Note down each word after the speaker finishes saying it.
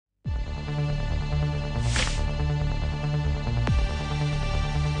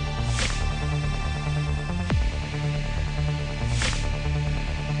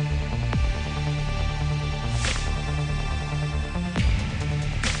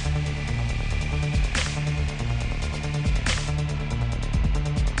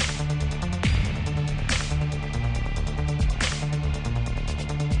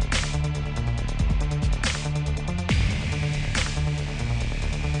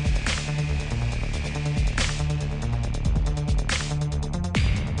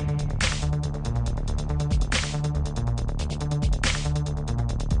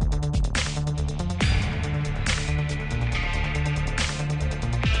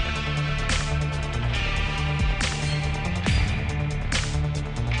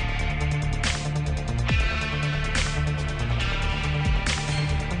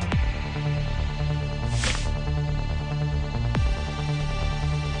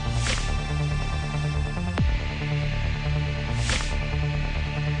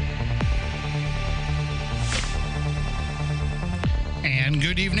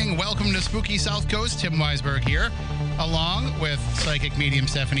Good evening. Welcome to Spooky South Coast. Tim Weisberg here, along with psychic medium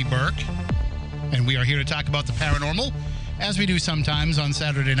Stephanie Burke. And we are here to talk about the paranormal, as we do sometimes on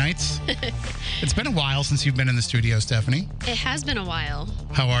Saturday nights. It's been a while since you've been in the studio, Stephanie. It has been a while.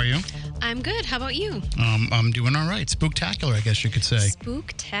 How are you? I'm good. How about you? I'm doing all right. Spooktacular, I guess you could say.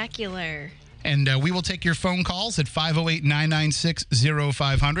 Spooktacular. And we will take your phone calls at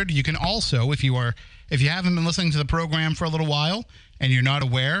 508-996-0500. You can also, if you haven't been listening to the program for a little while and you're not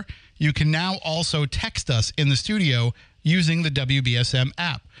aware, you can now also text us in the studio using the WBSM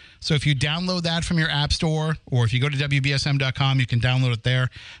app. So if you download that from your app store, or if you go to WBSM.com, you can download it there.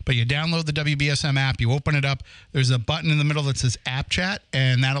 But you download the WBSM app, you open it up, there's a button in the middle that says App Chat,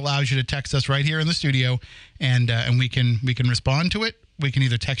 and that allows you to text us right here in the studio, and we can respond to it. We can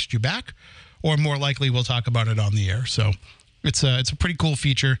either text you back, or more likely we'll talk about it on the air. So it's a pretty cool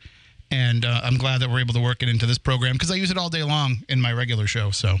feature, and I'm glad that we're able to work it into this program because I use it all day long in my regular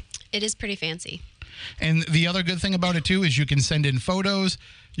show. So it is pretty fancy. And the other good thing about it, too, is you can send in photos,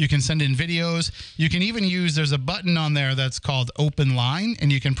 you can send in videos, you can even use, there's a button on there that's called Open Line,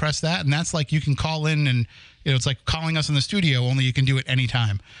 and you can press that, and that's like you can call in and, it's like calling us in the studio, only you can do it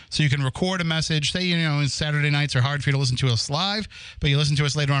anytime. So you can record a message. Say, Saturday nights are hard for you to listen to us live, but you listen to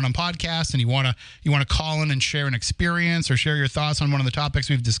us later on podcast, and you want to call in and share an experience or share your thoughts on one of the topics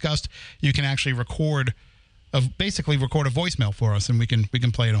we've discussed. You can actually record a voicemail for us, and we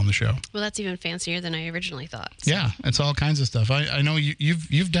can play it on the show. Well, that's even fancier than I originally thought. So. Yeah, it's all kinds of stuff. I know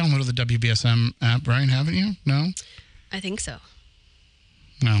you've downloaded the WBSM app, right? Haven't you? No? I think so.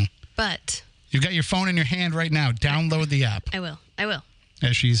 No. But you've got your phone in your hand right now. Download the app. I will.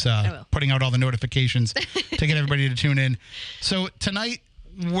 As she's putting out all the notifications to get everybody to tune in. So tonight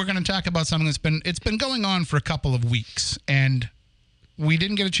we're going to talk about something it's been going on for a couple of weeks, and we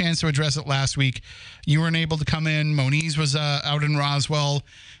didn't get a chance to address it last week. You weren't able to come in. Moniz was out in Roswell.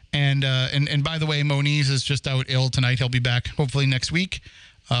 And by the way, Moniz is just out ill tonight. He'll be back hopefully next week.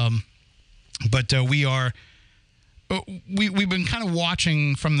 But we've been kind of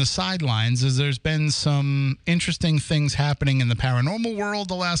watching from the sidelines as there's been some interesting things happening in the paranormal world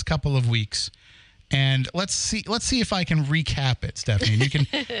the last couple of weeks. And let's see if I can recap it, Stephanie.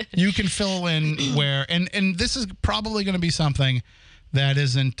 You can fill in where and this is probably going to be something that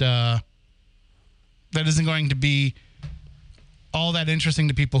isn't going to be all that interesting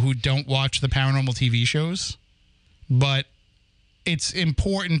to people who don't watch the paranormal TV shows. But it's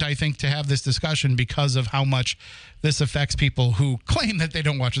important, I think, to have this discussion because of how much this affects people who claim that they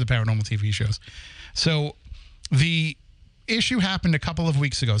don't watch the paranormal TV shows. So the issue happened a couple of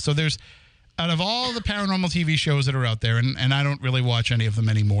weeks ago. So out of all the paranormal TV shows that are out there, and I don't really watch any of them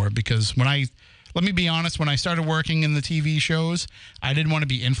anymore because let me be honest, when I started working in the TV shows, I didn't want to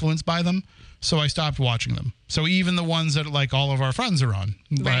be influenced by them, so I stopped watching them. So even the ones that like all of our friends are on,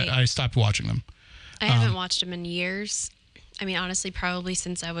 right. I stopped watching them. I haven't watched them in years. I mean, honestly, probably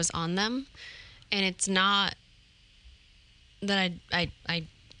since I was on them. And it's not that I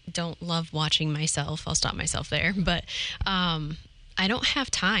don't love watching myself. I'll stop myself there. But I don't have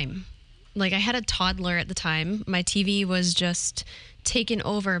time. Like, I had a toddler at the time. My TV was just taken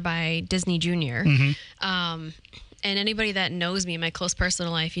over by Disney Junior. Mm-hmm. And anybody that knows me in my close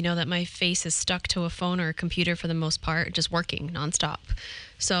personal life, you know that my face is stuck to a phone or a computer for the most part, just working nonstop.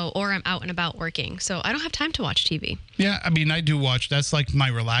 So, or I'm out and about working. So I don't have time to watch TV. Yeah, I mean, I do watch. That's like my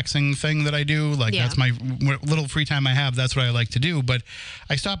relaxing thing that I do. Like, That's my little free time I have. That's what I like to do. But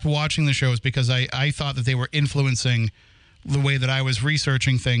I stopped watching the shows because I thought that they were influencing the way that I was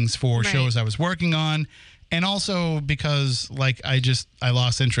researching things for shows I was working on. And also because, like, I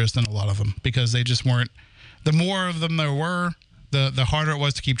lost interest in a lot of them because they just weren't. The more of them there were, the harder it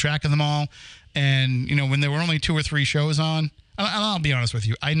was to keep track of them all. And, when there were only 2 or 3 shows on, and I'll be honest with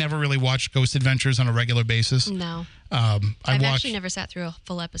you, I never really watched Ghost Adventures on a regular basis. No. I've actually never sat through a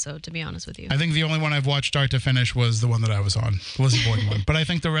full episode, to be honest with you. I think the only one I've watched start to finish was the one that I was on, the Lizzie Borden one. But I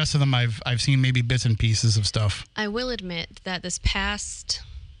think the rest of them I've seen maybe bits and pieces of stuff. I will admit that this past,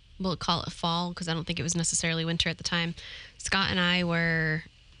 we'll call it fall, because I don't think it was necessarily winter at the time, Scott and I were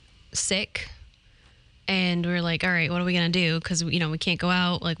sick. And we were like, all right, what are we going to do? Because, we can't go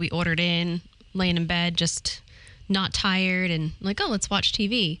out. Like, we ordered in, laying in bed, just not tired. And like, let's watch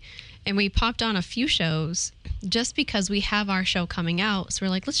TV. And we popped on a few shows just because we have our show coming out. So we're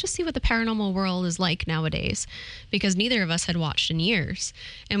like, let's just see what the paranormal world is like nowadays. Because neither of us had watched in years.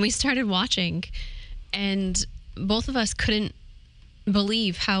 And we started watching. And both of us couldn't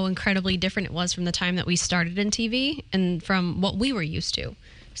believe how incredibly different it was from the time that we started in TV and from what we were used to.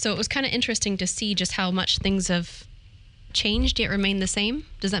 So it was kind of interesting to see just how much things have changed yet remained the same.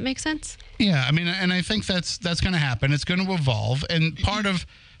 Does that make sense? Yeah, I mean, and I think that's going to happen. It's going to evolve, and part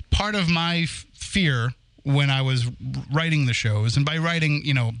of my fear when I was writing the shows, and by writing,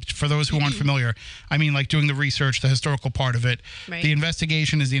 for those who aren't familiar, I mean like doing the research, the historical part of it. Right. The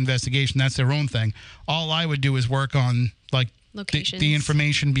investigation is the investigation. That's their own thing. All I would do is work on like the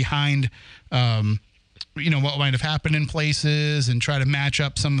information behind, what might have happened in places, and try to match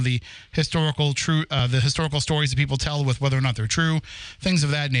up some of the historical stories that people tell with whether or not they're true, things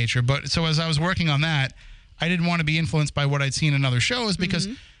of that nature. But so as I was working on that, I didn't want to be influenced by what I'd seen in other shows, because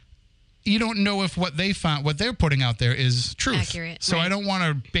you don't know if what they're putting out there is truth. Accurate. So right. I don't want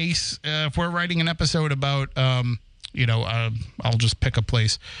to base, if we're writing an episode about, I'll just pick a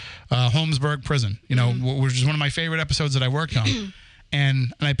place, Holmesburg Prison, which is one of my favorite episodes that I worked on.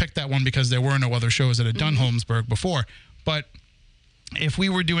 And I picked that one because there were no other shows that had done Holmesburg before. But if we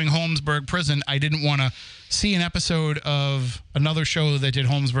were doing Holmesburg Prison, I didn't want to see an episode of another show that did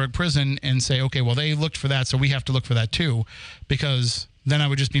Holmesburg Prison and say, okay, well, they looked for that, so we have to look for that too, because then I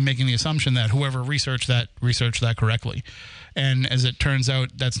would just be making the assumption that whoever researched that correctly. And as it turns out,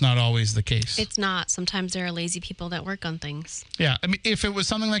 that's not always the case. It's not. Sometimes there are lazy people that work on things. Yeah. I mean, if it was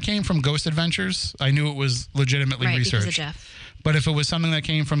something that came from Ghost Adventures, I knew it was legitimately researched. Because of Jeff. But if it was something that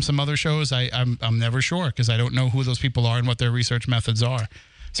came from some other shows, I'm never sure, because I don't know who those people are and what their research methods are.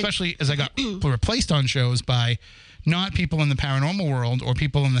 Especially as I got replaced on shows by not people in the paranormal world or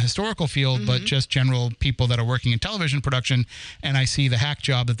people in the historical field, but just general people that are working in television production, and I see the hack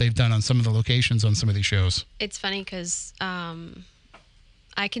job that they've done on some of the locations on some of these shows. It's funny because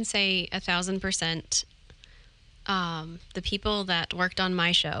I can say 1,000% the people that worked on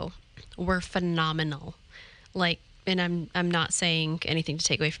my show were phenomenal. And I'm not saying anything to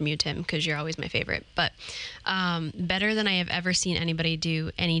take away from you, Tim, because you're always my favorite, but better than I have ever seen anybody do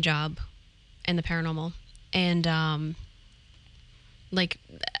any job in the paranormal. And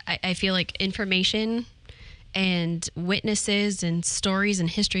I feel like information and witnesses and stories and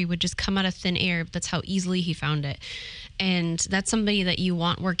history would just come out of thin air. That's how easily he found it. And that's somebody that you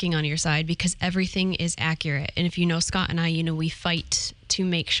want working on your side, because everything is accurate. And if you know Scott and I, we fight to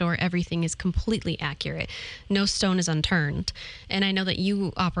make sure everything is completely accurate. No stone is unturned. And I know that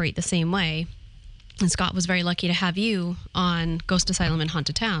you operate the same way. And Scott was very lucky to have you on Ghost Asylum and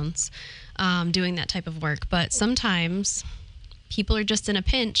Haunted Towns doing that type of work. But sometimes people are just in a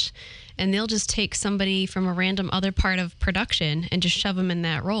pinch, and they'll just take somebody from a random other part of production and just shove them in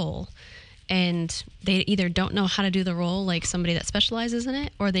that role. And they either don't know how to do the role like somebody that specializes in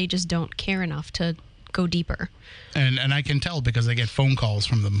it, or they just don't care enough to go deeper. And I can tell because I get phone calls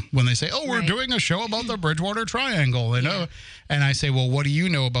from them when they say, oh, we're right. doing a show about the Bridgewater Triangle. And I say, well, what do you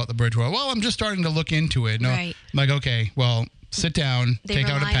know about the Bridgewater? Well, I'm just starting to look into it. Right. I'm like, okay, well, sit down, take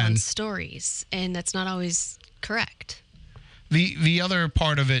out a pen. They rely on stories, and that's not always correct. The other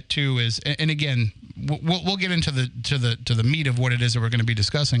part of it too is, and again, we'll get into the meat of what it is that we're going to be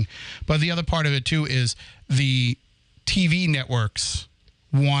discussing, but the other part of it too is the TV networks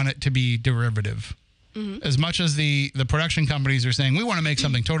want it to be derivative. Mm-hmm. As much as the production companies are saying, we want to make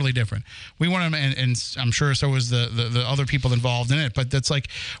something totally different. We want to, and I'm sure so is the other people involved in it, but that's like,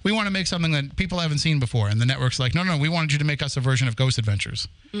 we want to make something that people haven't seen before. And the network's like, no, we wanted you to make us a version of Ghost Adventures.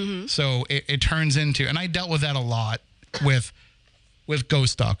 Mm-hmm. So it turns into, and I dealt with that a lot with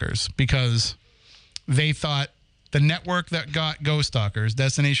Ghost Stalkers, because they thought the network that got Ghost Stalkers,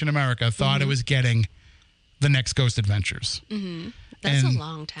 Destination America, thought it was getting the next Ghost Adventures. Mm-hmm. That's a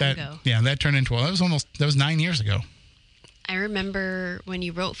long time ago. Yeah, that turned into, that was 9 years ago. I remember when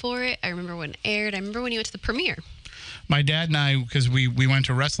you wrote for it. I remember when it aired. I remember when you went to the premiere. My dad and I, because we went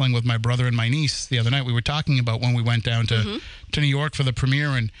to wrestling with my brother and my niece the other night, we were talking about when we went down to New York for the premiere,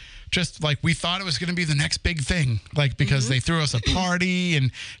 and just like we thought it was going to be the next big thing, like because they threw us a party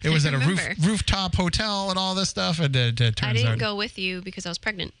and it was at a rooftop hotel and all this stuff. And it turns out I didn't go with you because I was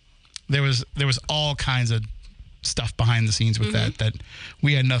pregnant. There was all kinds of stuff behind the scenes with that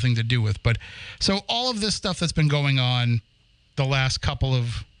we had nothing to do with. But so all of this stuff that's been going on the last couple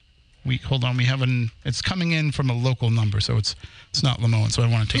of weeks, hold on, it's coming in from a local number, so it's not Lamone, so I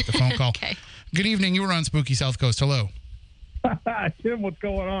want to take the phone call. Okay. Good evening, you were on Spooky South Coast. Hello. Tim, what's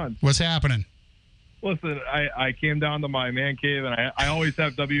going on? What's happening? Listen, I came down to my man cave, and I always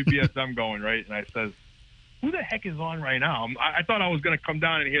have WBSM going, right? And I says, who the heck is on right now? I thought I was going to come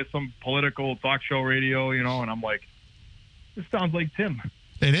down and hear some political talk show radio, and I'm like, this sounds like Tim.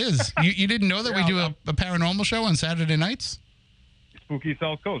 It is. You didn't know that we do a paranormal show on Saturday nights? Spooky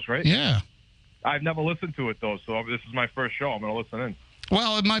South Coast, right? Yeah. I've never listened to it, though, so this is my first show. I'm going to listen in.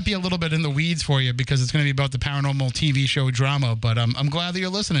 Well, it might be a little bit in the weeds for you because it's going to be about the paranormal TV show drama, but I'm glad that you're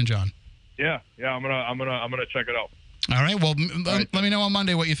listening, John. Yeah, I'm gonna check it out. All right. Well, right. let me know on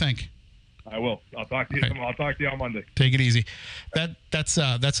Monday what you think. I will. I'll talk to you. Right. I'll talk to you on Monday. Take it easy. That's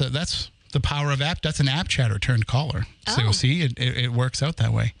the power of app. That's an app chatter turned caller. So Oh. see, it works out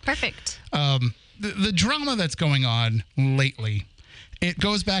that way. Perfect. The drama that's going on lately, it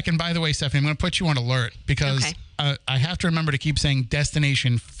goes back. And by the way, Stephanie, I'm going to put you on alert because Okay. I have to remember to keep saying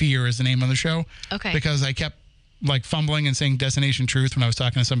Destination Fear is the name of the show. Okay. Because I kept like fumbling and saying Destination Truth when I was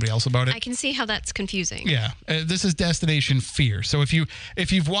talking to somebody else about it. I can see how that's confusing. Yeah, this is Destination Fear. So if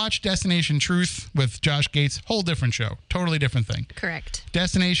you've watched Destination Truth with Josh Gates, whole different show, totally different thing. Correct.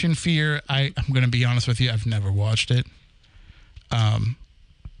 Destination Fear, I'm going to be honest with you, I've never watched it. I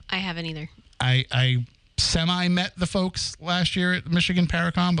haven't either. I semi-met the folks last year at Michigan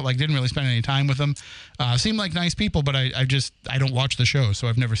Paracon, but like didn't really spend any time with them. Seemed like nice people, but I don't watch the show, so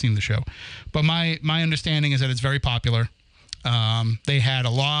I've never seen the show. But my understanding is that it's very popular. They had a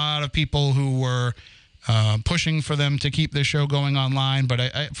lot of people who were pushing for them to keep this show going online, but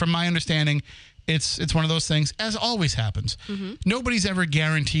from my understanding, it's one of those things, as always happens. Mm-hmm. Nobody's ever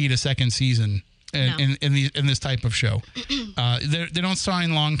guaranteed a second season in this type of show. They don't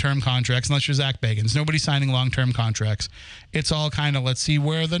sign long-term contracts unless you're Zach Bagans. Nobody's signing long-term contracts. It's all kind of, let's see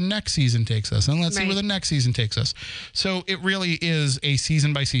where the next season takes us, and let's see where the next season takes us. So it really is a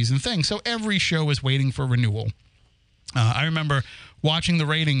season-by-season thing. So every show is waiting for renewal. I remember watching the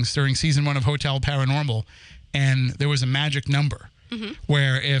ratings during season 1 of Hotel Paranormal, and there was a magic number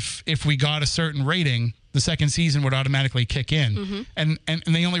where if we got a certain rating, the second season would automatically kick in. And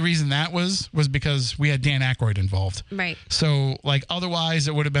the only reason that was because we had Dan Aykroyd involved. Right. So, like, otherwise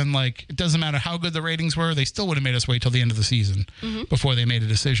it would have been like, it doesn't matter how good the ratings were, they still would have made us wait till the end of the season before they made a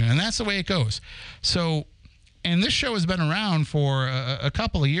decision. And that's the way it goes. So, and this show has been around for a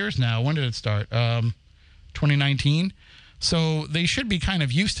couple of years now. When did it start? 2019. So they should be kind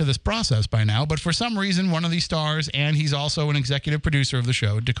of used to this process by now. But for some reason, one of these stars, and he's also an executive producer of the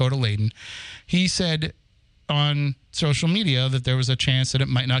show, Dakota Layden, he said on social media that there was a chance that it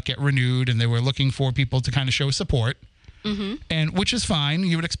might not get renewed, and they were looking for people to kind of show support, and which is fine.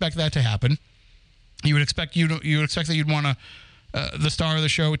 You would expect that to happen. You would expect that you'd want the star of the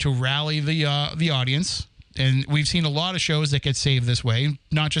show to rally the audience. And we've seen a lot of shows that get saved this way,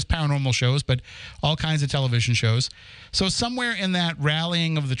 not just paranormal shows, but all kinds of television shows. So somewhere in that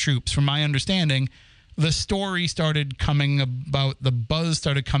rallying of the troops, from my understanding, the story started coming about, the buzz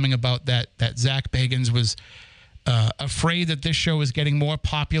started coming about that Zach Bagans was afraid that this show is getting more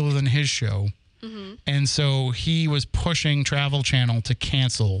popular than his show. And so he was pushing Travel Channel to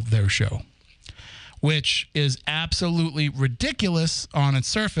cancel their show, which is absolutely ridiculous on its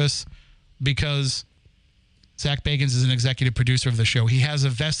surface because Zach Bagans is an executive producer of the show. He has a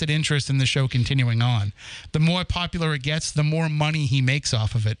vested interest in the show continuing on. The more popular it gets, the more money he makes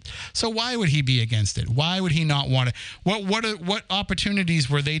off of it. So why would he be against it? Why would he not want it? What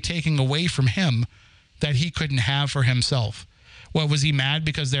opportunities were they taking away from him that he couldn't have for himself? Well, was he mad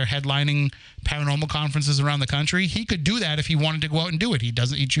because they're headlining paranormal conferences around the country? He could do that if he wanted to go out and do it. He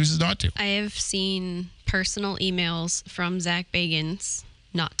doesn't. He chooses not to. I have seen personal emails from Zach Bagans,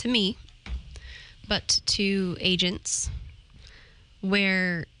 not to me, but to agents,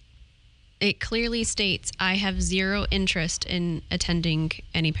 where it clearly states, I have zero interest in attending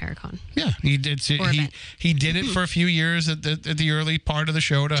any Paracon. Yeah, he did. He did it for a few years at the early part of the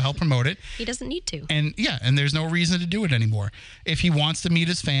show to help promote it. He doesn't need to. And there's no reason to do it anymore. If he wants to meet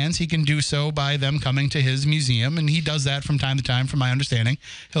his fans, he can do so by them coming to his museum, and he does that from time to time, from my understanding.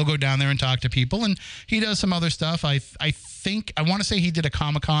 He'll go down there and talk to people, and he does some other stuff. I want to say he did a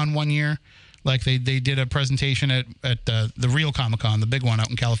Comic-Con one year. Like they did a presentation at the real Comic-Con, the big one out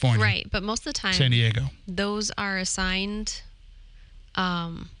in California. Right, but most of the time, San Diego. Those are assigned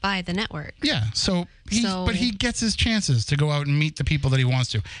by the network. Yeah, but he gets his chances to go out and meet the people that he wants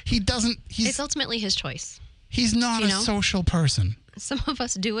to. It's ultimately his choice. He's not a social person. Some of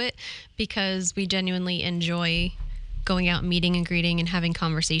us do it because we genuinely enjoy going out, meeting and greeting and having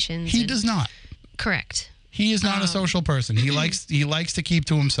conversations. He does not. Correct. He is not a social person. He likes to keep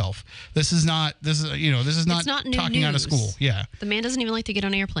to himself. This is not talking out of school. Yeah. The man doesn't even like to get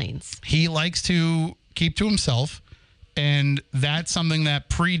on airplanes. He likes to keep to himself, and that's something that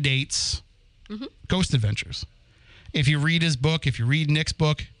predates Ghost Adventures. If you read his book, if you read Nick's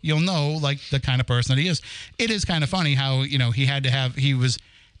book, you'll know like the kind of person that he is. It is kind of funny how, he was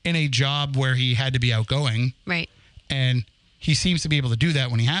in a job where he had to be outgoing. Right. And he seems to be able to do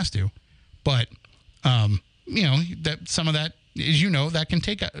that when he has to. But that some of that as you know, that can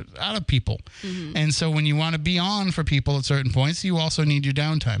take out of people. And so when you want to be on for people at certain points, you also need your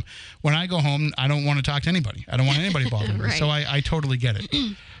downtime. When I go home, I don't want to talk to anybody. I don't want anybody bothering me. Right. So I totally get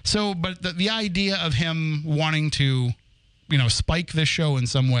it. So, but the idea of him wanting to, spike this show in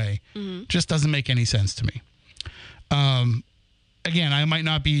some way just doesn't make any sense to me. Again, I might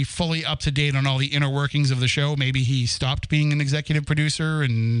not be fully up to date on all the inner workings of the show. Maybe he stopped being an executive producer,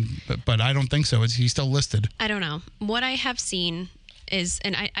 but I don't think so. He's still listed. I don't know. What I have seen is,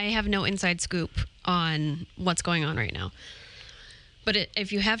 and I have no inside scoop on what's going on right now. But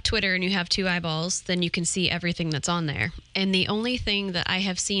if you have Twitter and you have two eyeballs, then you can see everything that's on there. And the only thing that I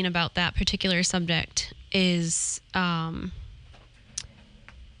have seen about that particular subject is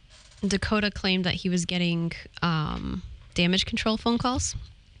Dakota claimed that he was getting damage control phone calls.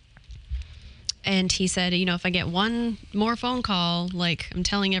 And he said, if I get one more phone call, like I'm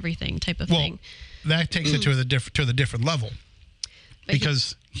telling everything type of thing. That takes it to the different level. But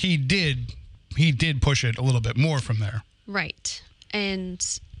because he did push it a little bit more from there. Right. And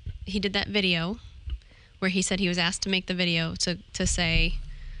he did that video where he said he was asked to make the video to say,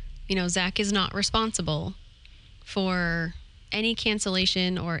 Zach is not responsible for any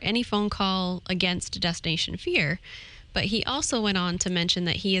cancellation or any phone call against Destination Fear. But he also went on to mention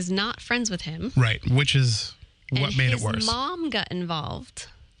that he is not friends with him. Right, which is what made it worse. His mom got involved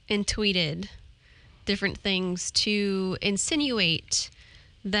and tweeted different things to insinuate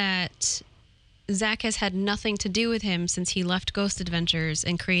that Zach has had nothing to do with him since he left Ghost Adventures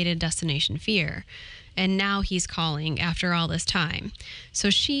and created Destination Fear. And now he's calling after all this time. So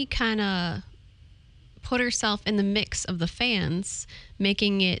she kind of put herself in the mix of the fans,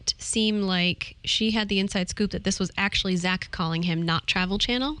 making it seem like she had the inside scoop that this was actually Zach calling him, not Travel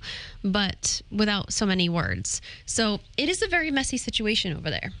Channel, but without so many words. So it is a very messy situation over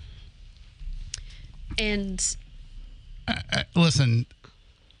there. And listen,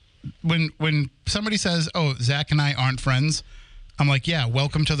 when somebody says, "Oh, Zach and I aren't friends," I'm like, "Yeah,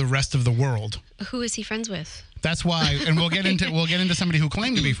 welcome to the rest of the world." Who is he friends with? That's why, and we'll get into somebody who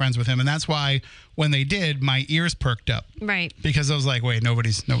claimed to be friends with him, and that's why when they did, my ears perked up. Right. Because I was like, wait,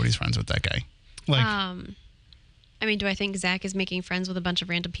 nobody's friends with that guy. Like, do I think Zach is making friends with a bunch of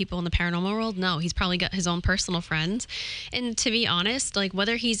random people in the paranormal world? No, he's probably got his own personal friends. And to be honest, like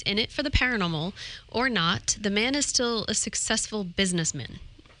whether he's in it for the paranormal or not, the man is still a successful businessman.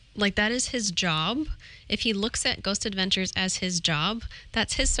 Like that is his job. If he looks at Ghost Adventures as his job,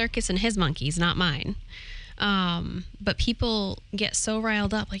 that's his circus and his monkeys, not mine. But people get so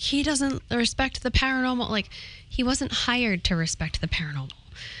riled up, like he doesn't respect the paranormal. Like he wasn't hired to respect the paranormal.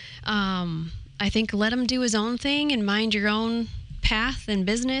 I think let him do his own thing and mind your own path and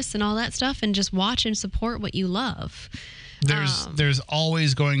business and all that stuff, and just watch and support what you love. There's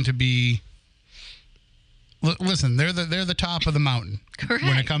always going to be. Listen, they're the top of the mountain. Correct.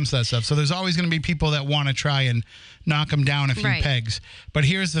 When it comes to that stuff. So there's always going to be people that want to try and knock him down a few pegs. But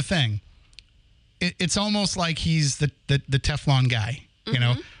here's the thing. It's almost like he's the Teflon guy.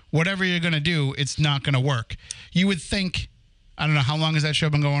 Whatever you're going to do, it's not going to work. You would think, I don't know, how long has that show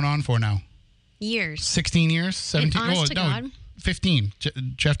been going on for now? Years. 16 years? 17? And honest to God, 15.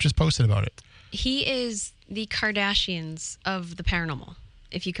 Jeff just posted about it. He is the Kardashians of the paranormal,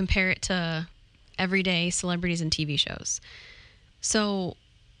 if you compare it to everyday celebrities and TV shows. So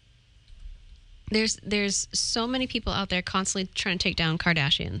there's so many people out there constantly trying to take down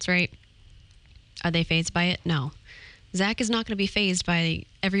Kardashians, right? Are they fazed by it? No. Zach is not going to be fazed by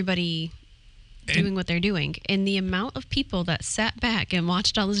everybody doing what they're doing. And the amount of people that sat back and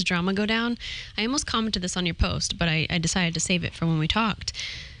watched all this drama go down, I almost commented this on your post, but I decided to save it for when we talked.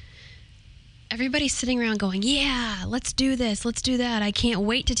 Everybody's sitting around going, yeah, let's do this, let's do that. I can't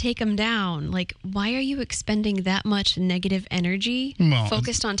wait to take him down. Like, why are you expending that much negative energy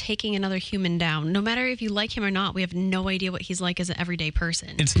focused on taking another human down? No matter if you like him or not, we have no idea what he's like as an everyday person.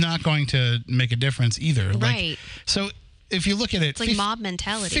 It's not going to make a difference either. Right. So if you look at it, it's like mob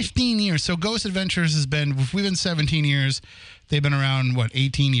mentality. 15 years. So Ghost Adventures we've been 17 years. They've been around,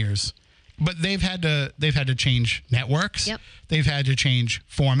 18 years. But they've had to change networks. Yep. They've had to change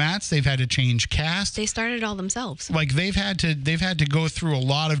formats. They've had to change cast. They started all themselves. Like they've had to go through a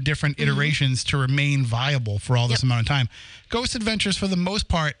lot of different iterations to remain viable for all this amount of time. Ghost Adventures, for the most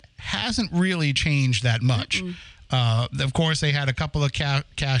part, hasn't really changed that much. Of course, they had a couple of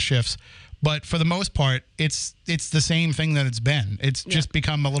cast shifts, but for the most part, it's the same thing that it's been. It's just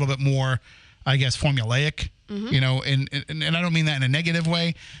become a little bit more, I guess, formulaic. And I don't mean that in a negative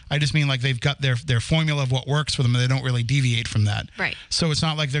way. I just mean like they've got their formula of what works for them, and they don't really deviate from that. Right. So it's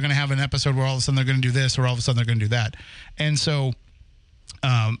not like they're going to have an episode where all of a sudden they're going to do this, or all of a sudden they're going to do that. And so,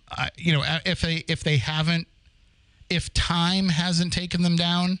 if they haven't, if time hasn't taken them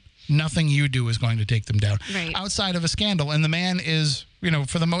down, nothing you do is going to take them down. Right. Outside of a scandal, and the man is,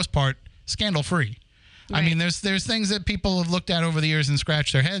 for the most part, scandal-free. I Right. mean, there's things that people have looked at over the years and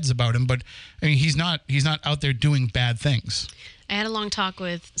scratched their heads about him, but I mean, he's not out there doing bad things. I had a long talk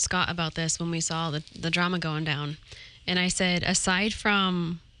with Scott about this when we saw the drama going down. And I said, aside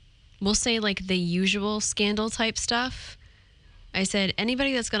from, we'll say like the usual scandal type stuff, I said,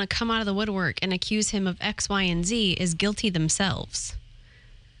 anybody that's going to come out of the woodwork and accuse him of X, Y, and Z is guilty themselves.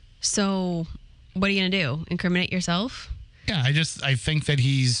 So what are you going to do? Incriminate yourself? Yeah, I think that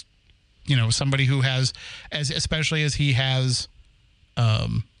he's, somebody who has, especially as he has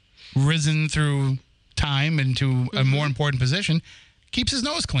risen through time into a more important position, keeps his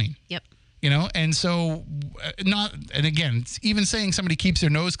nose clean. Yep. And so and again, even saying somebody keeps their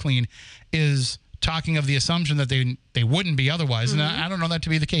nose clean is talking of the assumption that they wouldn't be otherwise. And I don't know that to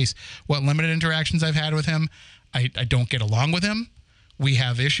be the case. What limited interactions I've had with him, I don't get along with him. We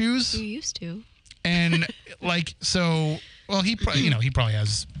have issues. You used to. And he probably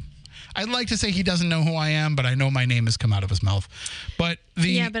has. I'd like to say he doesn't know who I am, but I know my name has come out of his mouth. But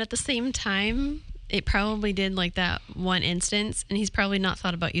but at the same time, it probably did like that one instance, and he's probably not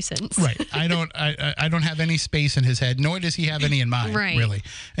thought about you since. Right. I don't have any space in his head, nor does he have any in mine, Right. really,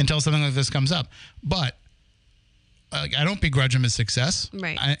 until something like this comes up. But I don't begrudge him his success.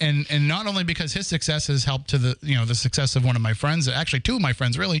 Right. And not only because his success has helped to the success of one of my friends, actually two of my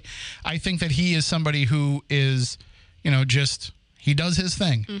friends, really. I think that he is somebody who is, just, he does his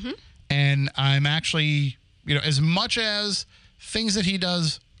thing. Mm-hmm. And I'm actually, as much as things that he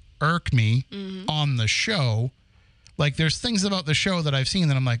does irk me on the show, like there's things about the show that I've seen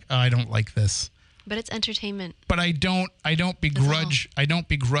that I'm like, oh, I don't like this. But it's entertainment. But I don't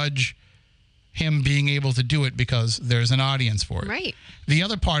begrudge him being able to do it because there's an audience for it. Right. The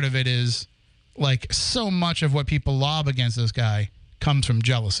other part of it is like so much of what people lob against this guy comes from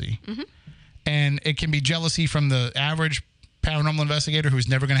jealousy. Mm-hmm. And it can be jealousy from the average paranormal investigator who's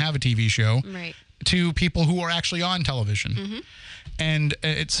never going to have a TV show, right, to people who are actually on television. Mm-hmm. And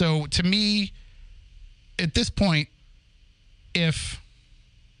so to me, at this point, how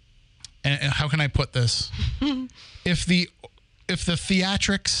can I put this? if the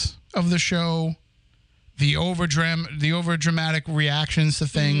theatrics of the show, the over dramatic reactions to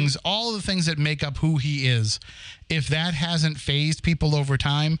things, all the things that make up who he is, if that hasn't phased people over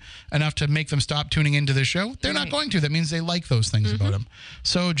time enough to make them stop tuning into the show, they're not going to. That means they like those things about him.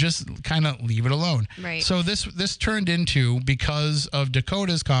 So just kind of leave it alone. Right. So this turned into, because of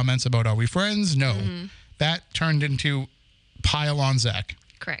Dakota's comments about, are we friends? No. That turned into pile on Zach.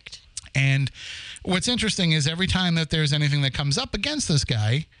 Correct. And what's interesting is every time that there's anything that comes up against this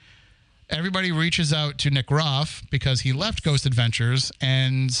guy, everybody reaches out to Nick Roth because he left Ghost Adventures,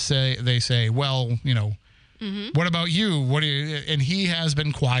 and they say, well, what about you? And he has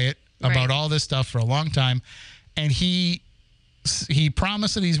been quiet about all this stuff for a long time. And he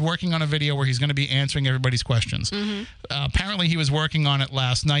promised that he's working on a video where he's going to be answering everybody's questions. Apparently he was working on it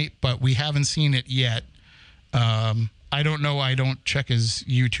last night, but we haven't seen it yet. I don't know. I don't check his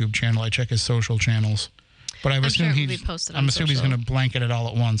YouTube channel. I check his social channels. But I'm assuming he's going to blanket it all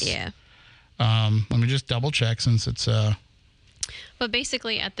at once. Yeah. Let me just double check since it's But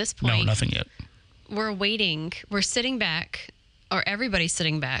basically at this point, no, nothing yet. We're waiting. We're sitting back, or everybody's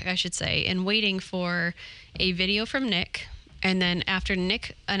sitting back, I should say, and waiting for a video from Nick. And then after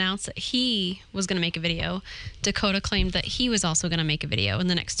Nick announced that he was going to make a video, Dakota claimed that he was also going to make a video in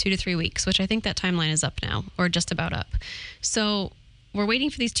the next 2 to 3 weeks, which I think that timeline is up now, or just about up. So we're waiting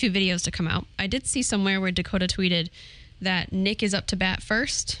for these 2 videos to come out. I did see somewhere where Dakota tweeted that Nick is up to bat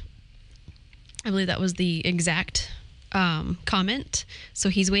first. I believe that was the exact comment. So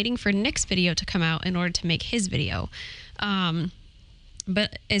he's waiting for Nick's video to come out in order to make his video.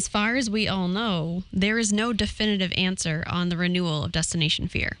 But as far as we all know, there is no definitive answer on the renewal of Destination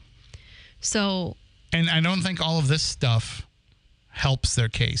Fear. So, and I don't think all of this stuff helps their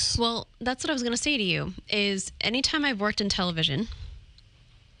case. Well, that's what I was going to say to you, is anytime I've worked in television,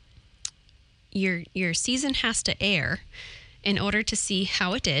 your season has to air in order to see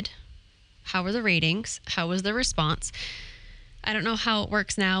how it did. How were the ratings? How was the response? I don't know how it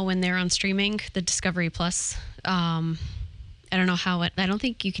works now when they're on streaming, the Discovery Plus. I don't know how I don't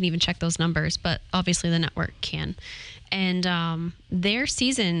think you can even check those numbers, but obviously the network can. And their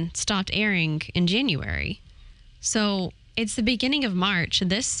season stopped airing in January. So it's the beginning of March.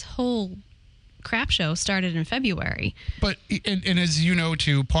 This whole crap show started in February. But, and as you know,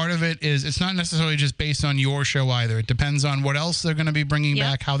 too, part of it is it's not necessarily just based on your show either. It depends on what else they're going to be bringing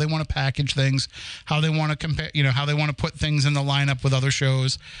back, how they want to package things, how they want to compare, how they want to put things in the lineup with other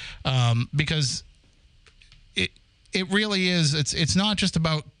shows. Because it really is. It's not just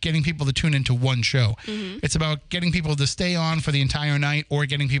about getting people to tune into one show. It's about getting people to stay on for the entire night, or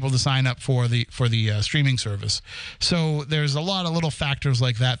getting people to sign up for the streaming service. So there's a lot of little factors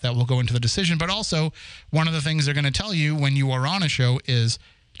like that will go into the decision. But also, one of the things they're going to tell you when you are on a show is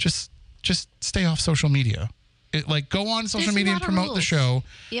just stay off social media. Go on social media and promote the show,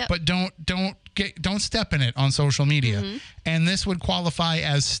 but don't step in it on social media. And this would qualify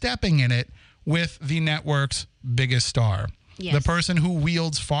as stepping in it with the network's biggest star, the person who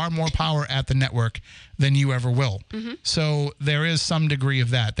wields far more power at the network than you ever will. So there is some degree of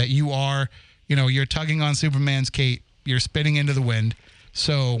that you are, you're tugging on Superman's cape, you're spitting into the wind.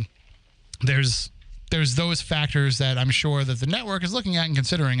 So there's those factors that I'm sure that the network is looking at and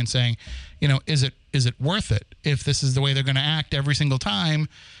considering and saying, is it worth it if this is the way they're going to act every single time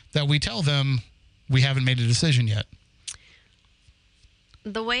that we tell them we haven't made a decision yet?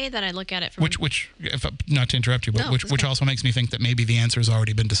 The way that I look at it from which if not to interrupt you, but which also makes me think that maybe the answer has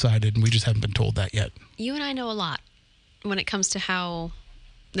already been decided and we just haven't been told that yet. You and I know a lot when it comes to how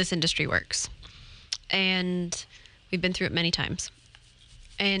this industry works, and we've been through it many times.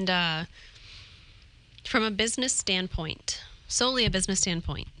 And from a business standpoint, solely a business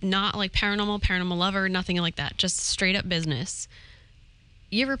standpoint, not like paranormal lover, nothing like that, just straight up business,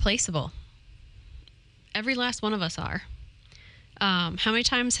 you're replaceable. Every last one of us are. How many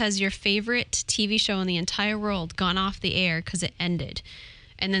times has your favorite TV show in the entire world gone off the air because it ended,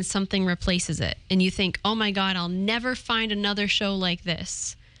 and then something replaces it, and you think, oh my God, I'll never find another show like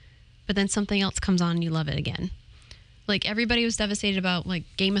this, but then something else comes on and you love it again? Like, everybody was devastated about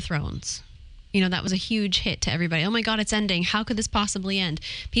Game of Thrones. That was a huge hit to everybody. Oh my God, it's ending. How could this possibly end?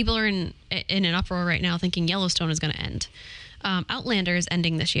 People are in an uproar right now thinking Yellowstone is going to end. Outlander is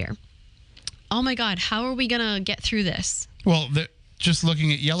ending this year. Oh my God, how are we going to get through this? Well, just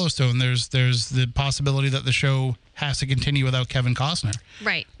looking at Yellowstone, there's the possibility that the show has to continue without Kevin Costner.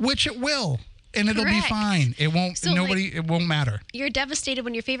 Right. Which it will. And it'll be fine. It won't. So, it won't matter. You're devastated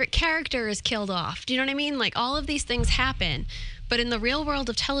when your favorite character is killed off. Do you know what I mean? All of these things happen. But in the real world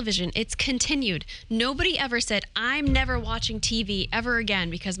of television, it's continued. Nobody ever said, I'm never watching TV ever again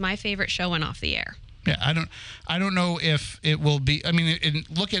because my favorite show went off the air. Yeah, I don't know if it will be. I mean,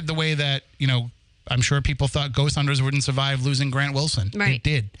 look at the way that, I'm sure people thought Ghost Hunters wouldn't survive losing Grant Wilson. Right. It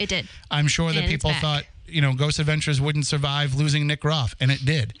did. It did. I'm sure that people thought, Ghost Adventures wouldn't survive losing Nick Groff, and it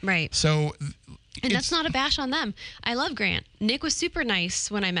did. Right. So... And that's not a bash on them. I love Grant. Nick was super nice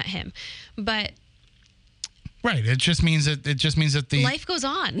when I met him, but right. It just means that the life goes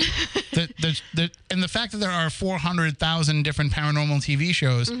on. And the fact that there are 400,000 different paranormal TV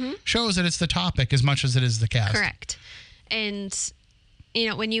shows shows that it's the topic as much as it is the cast. Correct. And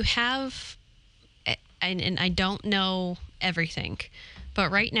when you have, and I don't know everything, but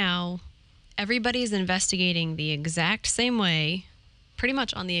right now everybody's investigating the exact same way, pretty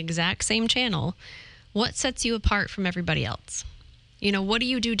much on the exact same channel. What sets you apart from everybody else? What do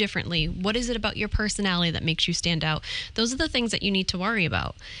you do differently? What is it about your personality that makes you stand out? Those are the things that you need to worry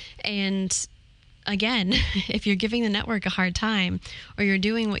about. And again, if you're giving the network a hard time or you're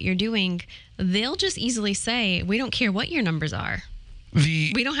doing what you're doing, they'll just easily say, we don't care what your numbers are.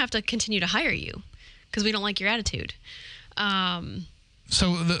 We don't have to continue to hire you because we don't like your attitude.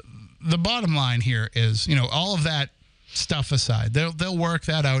 So the bottom line here is, all of that stuff aside, they'll work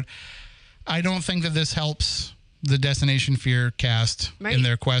that out. I don't think that this helps the Destination Fear cast in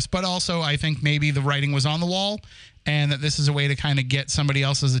their quest, but also I think maybe the writing was on the wall, and that this is a way to kind of get somebody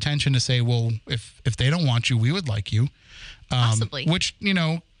else's attention to say, well, if they don't want you, we would like you. Possibly. Which,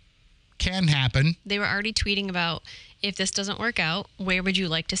 can happen. They were already tweeting about, if this doesn't work out, where would you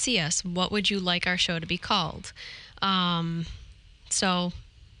like to see us? What would you like our show to be called? So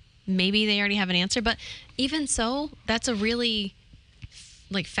maybe they already have an answer, but even so, that's a really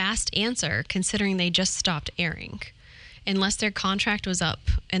fast answer considering they just stopped airing. Unless their contract was up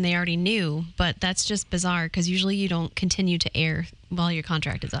and they already knew, but that's just bizarre because usually you don't continue to air while your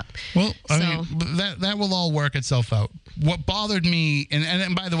contract is up. Well, I mean, that will all work itself out. What bothered me,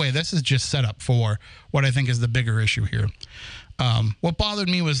 and by the way, this is just set up for what I think is the bigger issue here. What bothered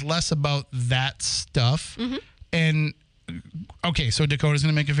me was less about that stuff. And okay, so Dakota's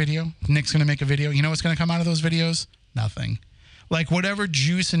going to make a video. Nick's going to make a video. You know what's going to come out of those videos? Nothing. Whatever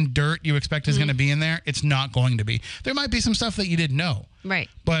juice and dirt you expect is going to be in there, it's not going to be. There might be some stuff that you didn't know. Right.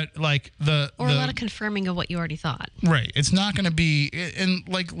 But a lot of confirming of what you already thought. Right. It's not going to be, and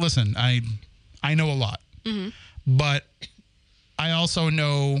listen, I know a lot. But I also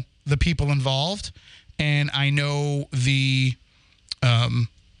know the people involved, and I know the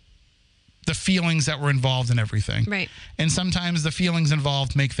the feelings that were involved in everything. Right. And sometimes the feelings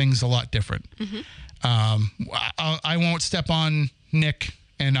involved make things a lot different. I won't step on Nick,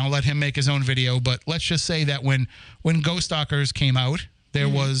 and I'll let him make his own video. But let's just say that when Ghost Stalkers came out, there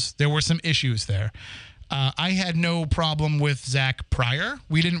were some issues there. I had no problem with Zach prior.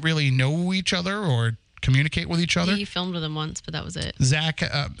 We didn't really know each other or communicate with each other. You filmed with him once, but that was it. Zach,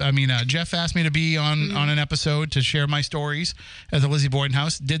 Jeff asked me to be on an episode to share my stories at the Lizzie Borden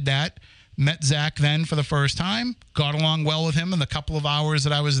house. Did that. Met Zach then for the first time. Got along well with him in the couple of hours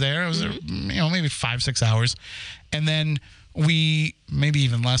that I was there. I was there, maybe 5-6 hours. And then maybe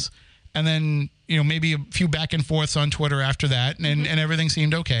even less. And then, maybe a few back and forths on Twitter after that, and everything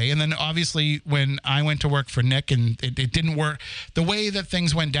seemed okay. And then obviously when I went to work for Nick and it didn't work, the way that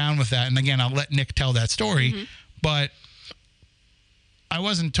things went down with that, and again, I'll let Nick tell that story, but I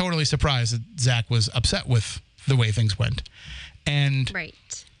wasn't totally surprised that Zach was upset with the way things went. And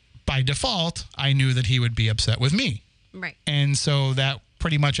right. By default, I knew that he would be upset with me. Right. And so that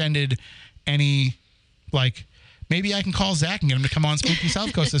pretty much ended any, maybe I can call Zach and get him to come on Spooky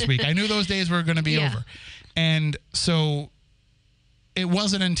South Coast this week. I knew those days were going to be over. And so it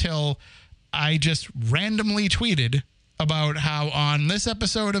wasn't until I just randomly tweeted about how on this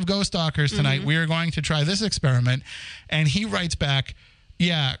episode of Ghost Stalkers tonight, we are going to try this experiment. And he writes back,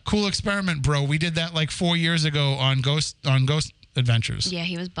 yeah, cool experiment, bro. We did that 4 years ago on Ghost Adventures. Yeah,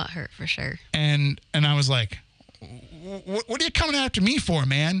 he was butthurt for sure. And I was like, what are you coming after me for,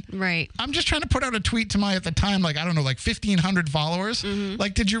 man? Right. I'm just trying to put out a tweet to my, at the time, 1,500 followers.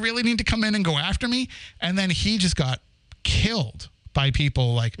 Did you really need to come in and go after me? And then he just got killed by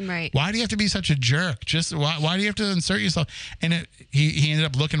people right. Why do you have to be such a jerk? Just why do you have to insert yourself? And he ended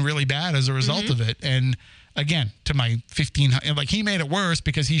up looking really bad as a result of it. And again, to my 1,500, he made it worse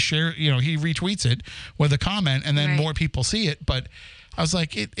because he shared, he retweets it with a comment and then more people see it. But I was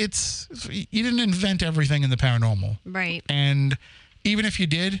like, it's you didn't invent everything in the paranormal. Right. And even if you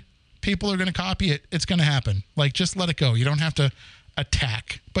did, people are going to copy it. It's going to happen. Just let it go. You don't have to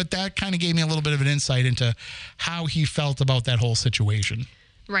attack. But that kind of gave me a little bit of an insight into how he felt about that whole situation.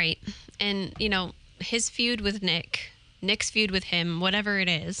 Right. And, his feud with Nick's feud with him, whatever it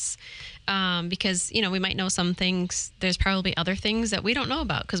is, because, we might know some things. There's probably other things that we don't know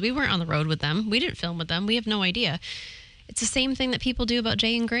about because we weren't on the road with them. We didn't film with them. We have no idea. It's the same thing that people do about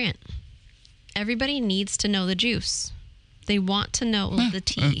Jay and Grant. Everybody needs to know the juice. They want to know the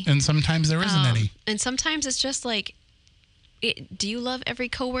tea. And sometimes there isn't any. And sometimes it's just do you love every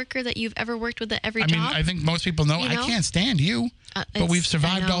coworker that you've ever worked with at every job? I think most people know, I can't stand you, but we've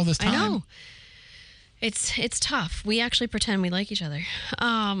survived all this time. I know. It's tough. We actually pretend we like each other.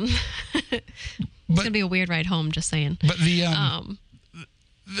 It's going to be a weird ride home, just saying. But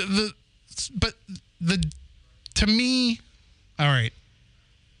to me, all right,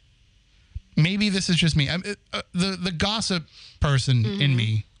 maybe this is just me. The gossip person in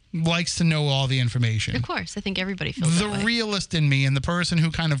me likes to know all the information. Of course. I think everybody feels that way. The realist in me and the person who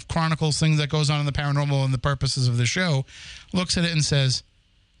kind of chronicles things that goes on in the paranormal and the purposes of the show looks at it and says,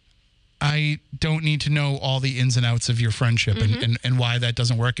 I don't need to know all the ins and outs of your friendship and why that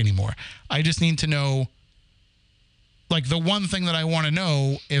doesn't work anymore. I just need to know, the one thing that I want to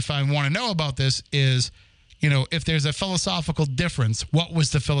know, if I want to know about this, is, if there's a philosophical difference, what was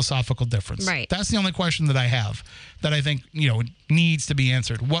the philosophical difference? Right. That's the only question that I have that I think, needs to be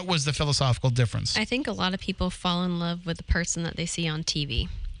answered. What was the philosophical difference? I think a lot of people fall in love with the person that they see on TV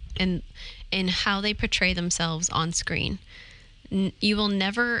and how they portray themselves on screen. You will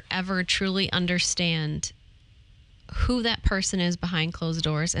never, ever truly understand who that person is behind closed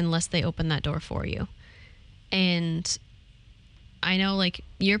doors unless they open that door for you. And I know,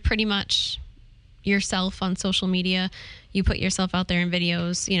 you're pretty much yourself on social media. You put yourself out there in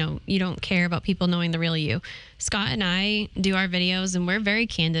videos. You don't care about people knowing the real you. Scott and I do our videos, and we're very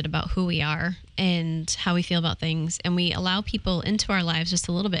candid about who we are and how we feel about things. And we allow people into our lives just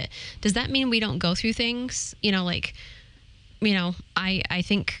a little bit. Does that mean we don't go through things? I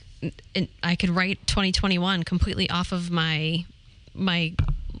think I could write 2021 completely off of my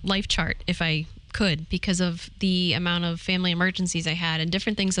life chart if I could, because of the amount of family emergencies I had and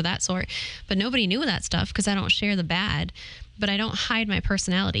different things of that sort. But nobody knew that stuff because I don't share the bad, but I don't hide my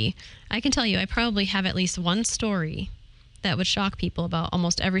personality. I can tell you, I probably have at least one story that would shock people about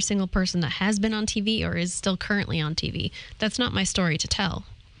almost every single person that has been on TV or is still currently on TV. That's not my story to tell.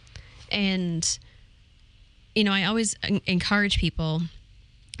 And I always encourage people,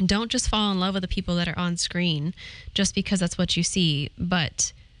 don't just fall in love with the people that are on screen just because that's what you see,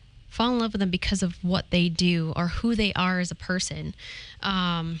 but fall in love with them because of what they do or who they are as a person.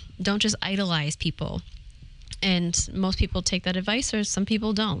 Don't just idolize people. And most people take that advice, or some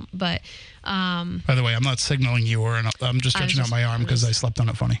people don't. But By the way, I'm not signaling you, or I'm just stretching out my arm because I slept on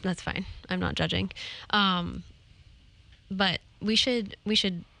it funny. That's fine. I'm not judging. But we should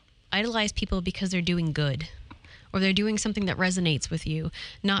idolize people because they're doing good, or they're doing something that resonates with you,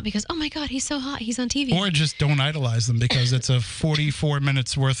 not because, oh my God, he's so hot, he's on TV. Or just don't idolize them because it's a 44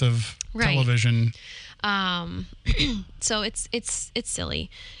 minutes worth of television. So it's silly.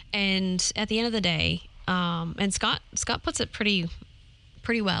 And at the end of the day, and Scott puts it pretty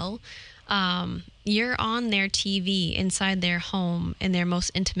well. You're on their TV inside their home in their most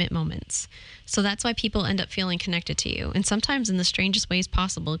intimate moments. So that's why people end up feeling connected to you. And sometimes in the strangest ways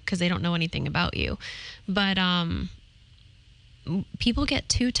possible, because they don't know anything about you. But people get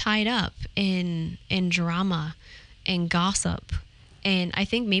too tied up in drama and gossip. And I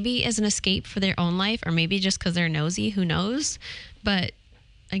think maybe as an escape for their own life, or maybe just because they're nosy, who knows? But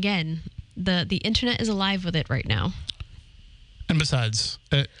again, the internet is alive with it right now. And besides,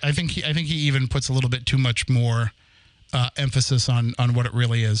 I think he even puts a little bit too much more emphasis on what it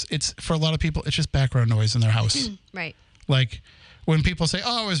really is. It's, for a lot of people, it's just background noise in their house. Right. Like when people say,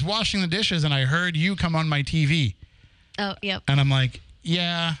 "Oh, I was washing the dishes and I heard you come on my TV." Oh, yep. And I'm like,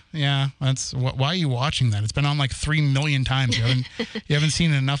 yeah. That's why are you watching that? It's been on like 3 million times. You haven't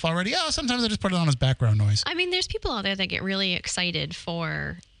seen it enough already. Oh, sometimes I just put it on as background noise. I mean, there's people out there that get really excited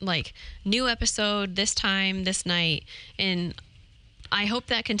for like new episode this time, this night, and I hope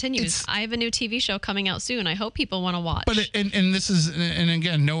that continues. I have a new TV show coming out soon. I hope people want to watch. But and this is, and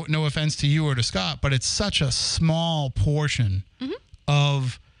again, no offense to you or to Scott, but it's such a small portion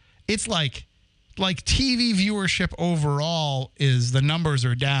of, it's like TV viewership overall is, the numbers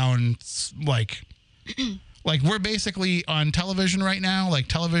are down like we're basically on television right now. Like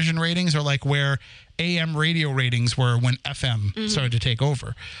television ratings are like where AM radio ratings were when FM started to take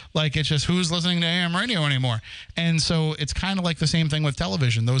over. Like it's just, who's listening to AM radio anymore? And so it's kind of like the same thing with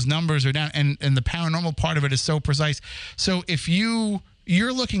television. Those numbers are down, and the paranormal part of it is so precise. So if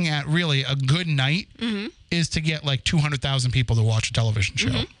you're looking at really a good night is to get like 200,000 people to watch a television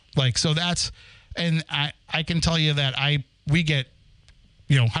show. Like, so that's, and I can tell you that we get,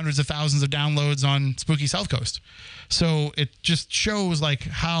 hundreds of thousands of downloads on Spooky South Coast. So it just shows like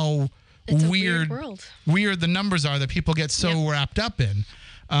how weird the numbers are that people get so wrapped up in.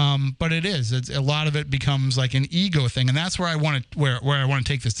 But it's a lot of it becomes like an ego thing. And that's where I want to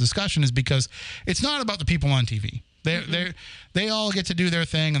take this discussion, is because it's not about the people on TV. They all get to do their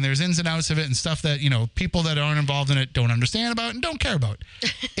thing, and there's ins and outs of it and stuff that, people that aren't involved in it don't understand about and don't care about.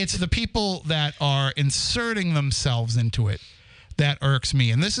 It's the people that are inserting themselves into it that irks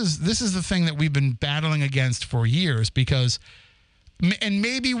me. And this is the thing that we've been battling against for years, because, and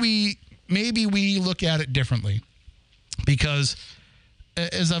maybe we look at it differently, because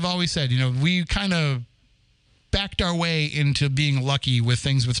as I've always said, we kind of backed our way into being lucky with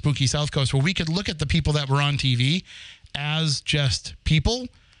things with Spooky South Coast, where we could look at the people that were on TV as just people,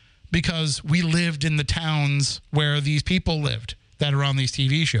 because we lived in the towns where these people lived that are on these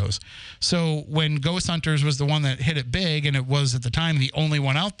TV shows. So when Ghost Hunters was the one that hit it big, and it was at the time the only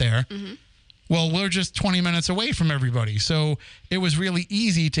one out there, well, we're just 20 minutes away from everybody. So it was really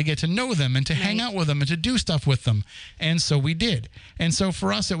easy to get to know them and to hang out with them and to do stuff with them. And so we did. And so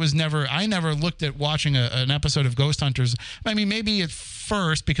for us, it was I never looked at watching an episode of Ghost Hunters. I mean, maybe at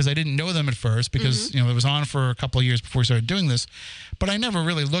first, because I didn't know them at first, because, it was on for a couple of years before we started doing this. But I never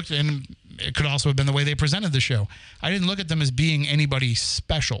really looked, and it could also have been the way they presented the show. I didn't look at them as being anybody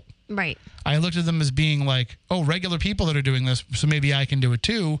special. Right. I looked at them as being like, oh, regular people that are doing this, so maybe I can do it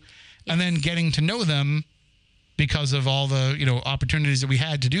too. And then getting to know them, because of all the, opportunities that we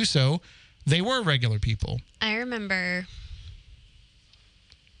had to do so, they were regular people. I remember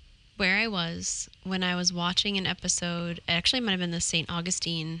where I was when I was watching an episode. Actually, it might have been the St.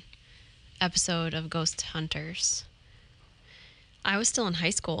 Augustine episode of Ghost Hunters. I was still in high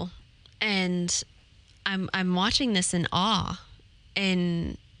school, and I'm watching this in awe,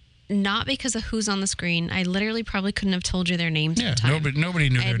 and not because of who's on the screen. I literally probably couldn't have told you their names at the time. Nobody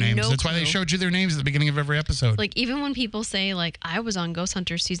knew their names. That's why they showed you their names at the beginning of every episode. Like, even when people say, like, I was on Ghost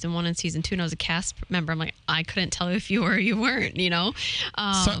Hunters season 1 and season 2, and I was a cast member, I'm like, I couldn't tell if you were or you weren't,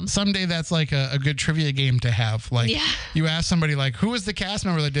 Someday that's like a good trivia game to have. Like, you ask somebody, like, who was the cast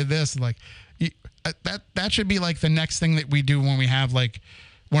member that did this? Like, that should be like the next thing that we do when we have, like,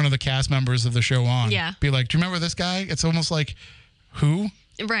 one of the cast members of the show on. Yeah. Be like, do you remember this guy? It's almost like, who?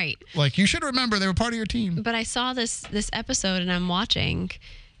 Right. Like, you should remember they were part of your team. But I saw this episode, and I'm watching,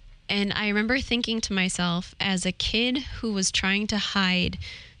 and I remember thinking to myself, as a kid who was trying to hide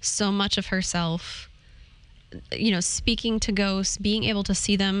so much of herself, speaking to ghosts, being able to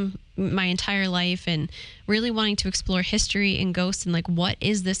see them my entire life, and really wanting to explore history and ghosts, and like, what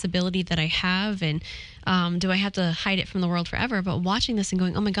is this ability that I have, and do I have to hide it from the world forever? But watching this and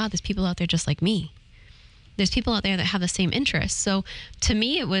going, oh my God, there's people out there just like me. There's people out there that have the same interests. So to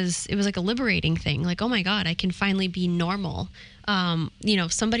me, it was like a liberating thing. Like, oh my God, I can finally be normal.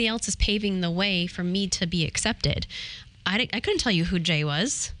 Somebody else is paving the way for me to be accepted. I couldn't tell you who Jay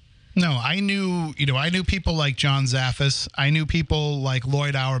was. No, I knew people like John Zaffis. I knew people like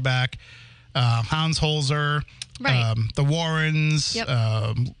Lloyd Auerbach, Hans Holzer, Right. the Warrens. Yep.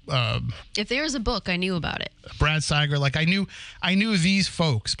 If there was a book, I knew about it. Brad Steiger. Like, I knew these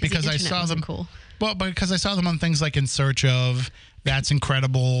folks because the I internet saw wasn't them. cool. Well, because I saw them on things like In Search Of, That's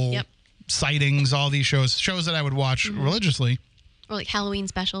Incredible, Yep. Sightings, all these shows that I would watch religiously. Or like Halloween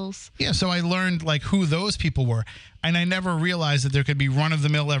specials. Yeah, so I learned like who those people were, and I never realized that there could be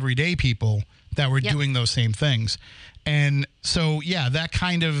run-of-the-mill everyday people that were Yep. doing those same things. And so yeah, that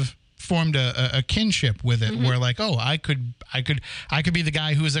kind of formed a kinship with it, where like, oh, I could be the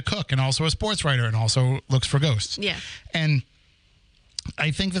guy who is a cook and also a sports writer and also looks for ghosts. Yeah. And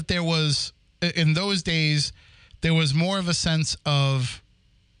I think that there was, in those days, there was more of a sense of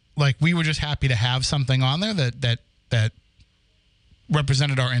like, we were just happy to have something on there that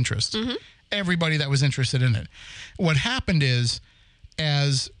represented our interests. Everybody that was interested in it. What happened is,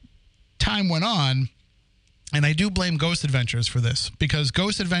 as time went on, and I do blame Ghost Adventures for this, because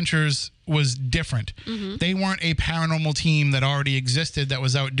Ghost Adventures was different. They weren't a paranormal team that already existed that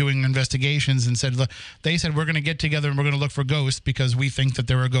was out doing investigations and said, they said, we're going to get together and we're going to look for ghosts because we think that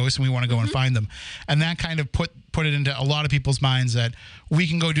there are ghosts and we want to go and find them. And that kind of put it into a lot of people's minds that we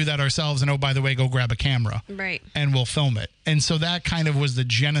can go do that ourselves, and oh, by the way, go grab a camera. Right. And we'll film it. And so that kind of was the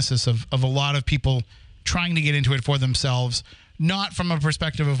genesis of a lot of people trying to get into it for themselves, not from a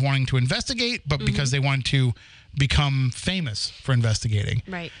perspective of wanting to investigate, but because they wanted to become famous for investigating.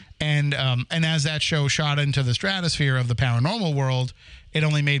 Right. And as that show shot into the stratosphere of the paranormal world, it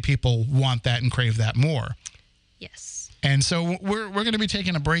only made people want that and crave that more. Yes. And so we're going to be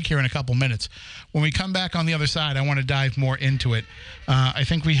taking a break here in a couple minutes. When we come back on the other side, I want to dive more into it. I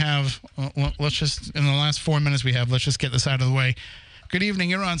think we have, let's just, in the last 4 minutes we have, let's just get this out of the way. Good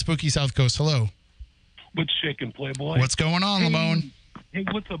evening. You're on Spooky South Coast. Hello. What's shaking, Playboy? What's going on, Lamone? Hey,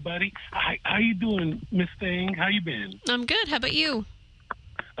 what's up, buddy? How you doing, Miss Thing? How you been? I'm good. How about you?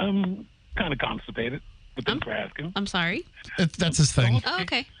 Kind of constipated, but thanks for asking. I'm sorry. That's his thing. Oh,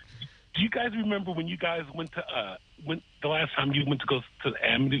 okay. Do you guys remember when you guys went to the last time you went to go to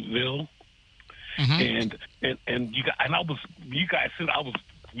Amityville? And you guys said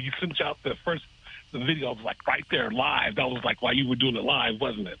you sent out the video. I was like right there live. That was like while you were doing it live,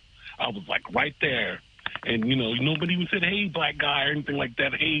 wasn't it? I was like right there. And, nobody even said, hey, black guy, or anything like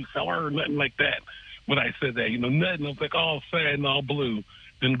that. Hey, fella, or nothing like that. When I said that, nothing. I was like, all sad and all blue.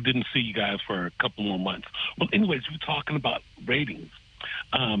 Then didn't see you guys for a couple more months. Well, anyways, we're talking about ratings.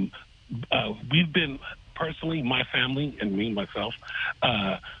 We've been, personally, my family and me, myself,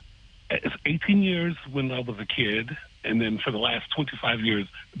 it's 18 years when I was a kid. And then for the last 25 years,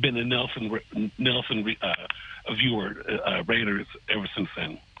 been a Nelson viewer, Raiders ever since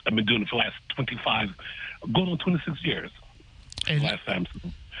then. I've been doing it for the last 25, going on 26 years. And, last time.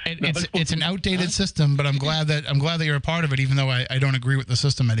 It's an outdated system, but I'm glad that you're a part of it, even though I don't agree with the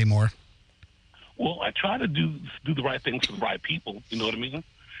system anymore. Well, I try to do the right things for the right people. You know what I mean?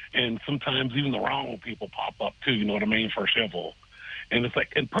 And sometimes even the wrong people pop up too. You know what I mean? For civil. And it's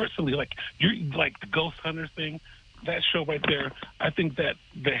like, and personally, like you're like the Ghost Hunters thing. That show right there, I think that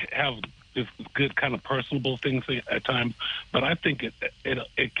they have this good kind of personable things at times, but I think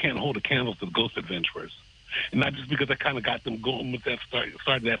it can't hold a candle to the Ghost Adventurers. And not just because I kind of got them going with that started,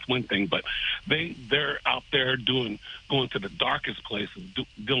 that's one thing, but they're out there going to the darkest places,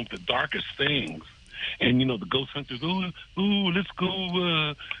 dealing with the darkest things. And the Ghost Hunters, ooh, let's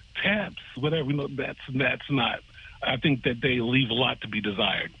go taps, whatever. That's not. I think that they leave a lot to be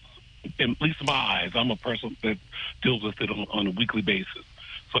desired. At least in my eyes, I'm a person that deals with it on a weekly basis.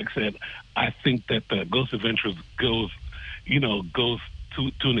 So like I said, I think that the Ghost Adventures goes to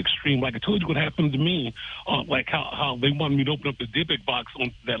an extreme. Like I told you what happened to me, like how they wanted me to open up the Dybbuk box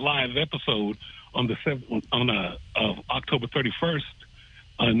on that live episode on October 31st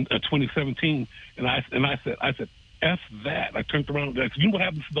on 2017, and I said, F that. I turned around and I said, you know what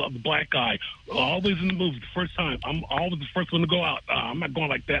happens to the black guy? Always in the movies, the first time, I'm always the first one to go out. I'm not going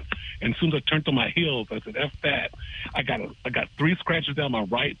like that. And as soon as I turned on my heels, I said, F that. I got 3 scratches down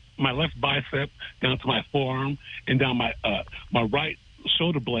my left bicep, down to my forearm, and down my right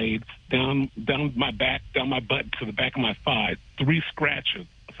shoulder blade, down my back, down my butt to the back of my thigh. 3 scratches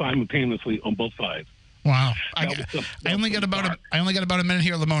simultaneously on both sides. Wow. That was I only got about a minute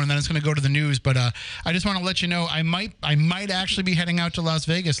here, Lamone, and then it's going to go to the news. But I just want to let you know I might actually be heading out to Las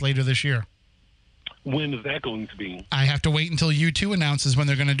Vegas later this year. When is that going to be? I have to wait until U2 announces when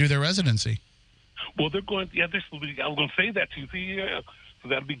they're going to do their residency. Well, they're going. Yeah, I was going to say that to you. See, yeah, so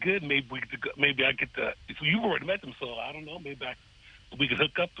that'd be good. Maybe I get to. So you've already met them, so I don't know. Maybe we could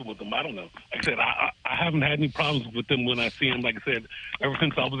hook up with them. I don't know. Like I said, I haven't had any problems with them when I see them. Like I said, ever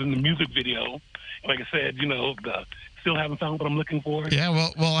since I was in the music video. Like I said, still haven't found what I'm looking for. Yeah,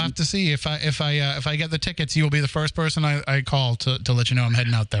 well, we'll have to see if I get the tickets. You will be the first person I call to let you know I'm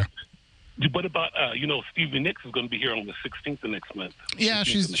heading out there. What about Stevie Nicks is going to be here on the 16th of next month? Yeah,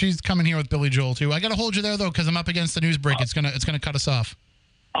 she's coming here with Billy Joel too. I got to hold you there though because I'm up against the news break. It's gonna cut us off.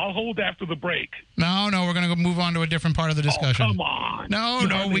 I'll hold after the break. No, we're gonna move on to a different part of the discussion. Oh, come on.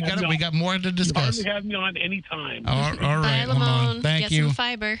 No, we got more to discuss. You have me on anytime. All right, Bye, Lamone. Thank Get you. some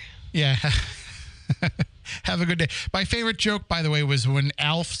fiber. Yeah. Have a good day. My favorite joke, by the way, was when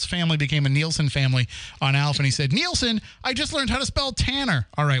Alf's family became a Nielsen family on Alf, and he said, "Nielsen, I just learned how to spell Tanner."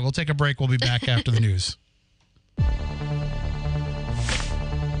 All right, we'll take a break. We'll be back after the news.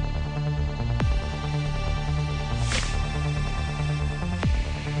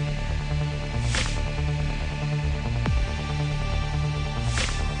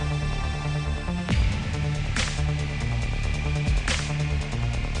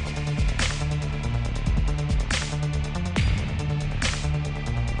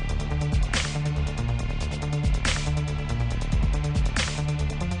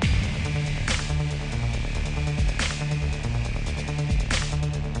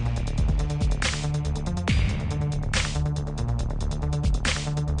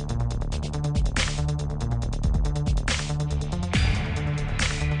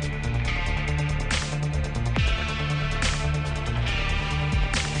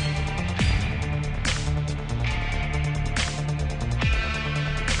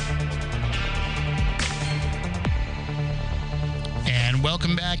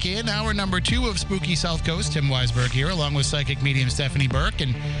 Welcome back in. Hour number 2 of Spooky South Coast. Tim Weisberg here, along with psychic medium Stephanie Burke.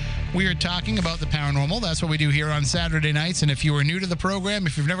 And we are talking about the paranormal. That's what we do here on Saturday nights. And if you are new to the program,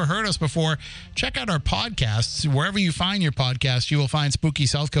 if you've never heard us before, check out our podcasts. Wherever you find your podcast, you will find Spooky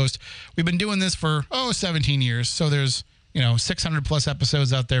South Coast. We've been doing this for, 17 years. So there's 600 plus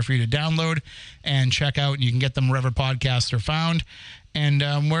episodes out there for you to download and check out. And you can get them wherever podcasts are found. And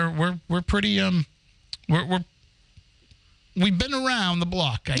we're pretty we've been around the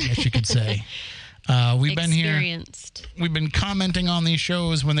block, I guess you could say. We've been here. We've been commenting on these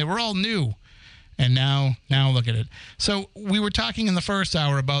shows when they were all new, and now look at it. So we were talking in the first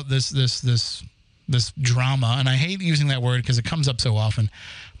hour about this drama, and I hate using that word because it comes up so often.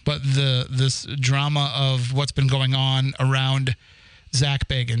 But this drama of what's been going on around Zach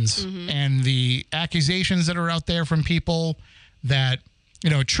Bagans and the accusations that are out there from people that,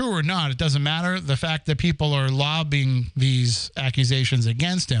 true or not, it doesn't matter. The fact that people are lobbying these accusations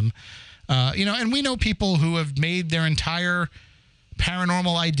against him, and we know people who have made their entire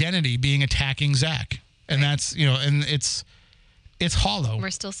paranormal identity being attacking Zach, and that's and it's hollow.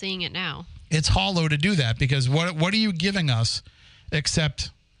 We're still seeing it now. It's hollow to do that because what are you giving us except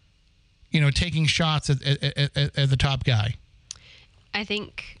taking shots at the top guy? I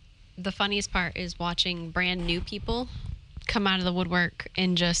think the funniest part is watching brand new people come out of the woodwork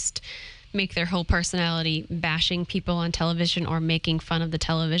and just make their whole personality bashing people on television or making fun of the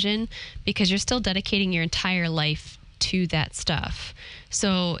television, because you're still dedicating your entire life to that stuff.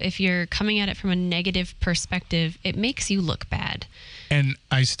 So if you're coming at it from a negative perspective, it makes you look bad. And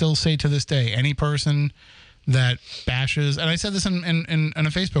I still say to this day, any person that bashes, and I said this in a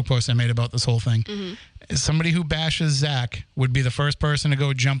Facebook post I made about this whole thing, somebody who bashes Zach would be the first person to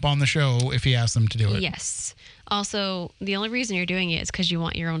go jump on the show if he asked them to do it. Yes. Also, the only reason you're doing it is because you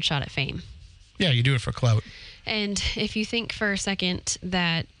want your own shot at fame. Yeah, you do it for clout. And if you think for a second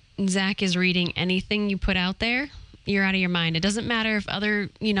that Zach is reading anything you put out there, you're out of your mind. It doesn't matter if other,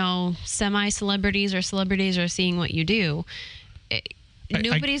 semi-celebrities or celebrities are seeing what you do.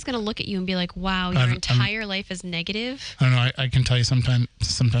 Nobody's going to look at you and be like, wow, your entire life is negative. I don't know. I can tell you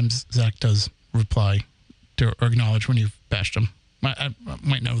sometimes Zach does reply to or acknowledge when you've bashed him. I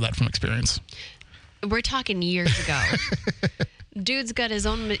might know that from experience. We're talking years ago. Dude's got his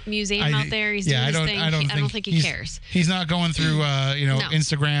own museum out there. He's doing his thing. I don't think he cares. He's not going through, no.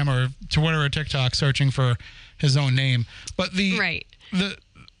 Instagram or Twitter or TikTok searching for his own name. But the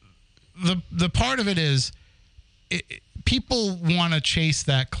part of it is people want to chase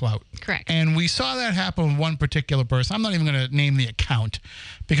that clout. Correct. And we saw that happen with one particular person. I'm not even going to name the account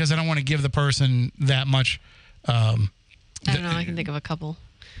because I don't want to give the person that much. I don't know. I can think of a couple.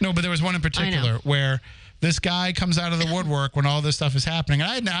 No, but there was one in particular where this guy comes out of the woodwork when all this stuff is happening.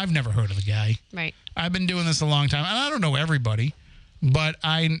 And I've never heard of the guy. Right. I've been doing this a long time, and I don't know everybody, but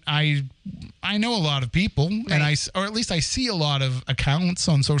I know a lot of people, and or at least I see a lot of accounts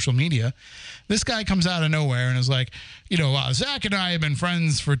on social media. This guy comes out of nowhere and is like, Zach and I have been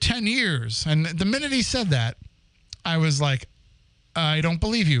friends for 10 years. And the minute he said that, I was like, I don't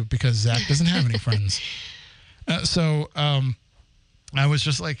believe you, because Zach doesn't have any friends. So I was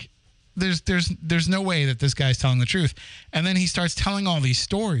just like, there's no way that this guy's telling the truth. And then he starts telling all these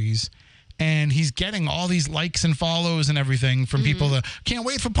stories, and he's getting all these likes and follows and everything from people that can't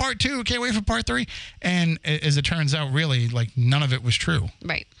wait for part 2, can't wait for part 3. And as it turns out, really, like, none of it was true.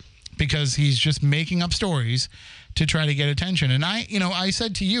 Right. Because he's just making up stories to try to get attention. And I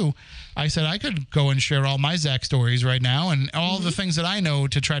said to you, I said I could go and share all my Zach stories right now and all the things that I know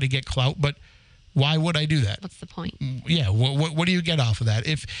to try to get clout, but why would I do that? What's the point? Yeah, what do you get off of that?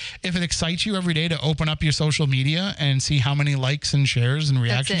 If it excites you every day to open up your social media and see how many likes and shares and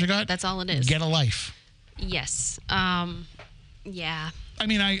reactions you got, that's all it is. Get a life. Yes. Yeah. I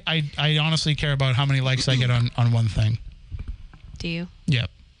mean, I honestly care about how many likes I get on one thing. Do you? Yeah,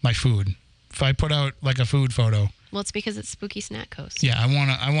 my food. If I put out like a food photo. Well, it's because it's Spooky Snack Coast. Yeah,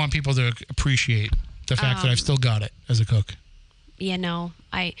 I want people to appreciate the fact that I've still got it as a cook. Yeah, no,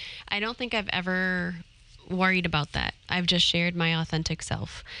 I don't think I've ever worried about that. I've just shared my authentic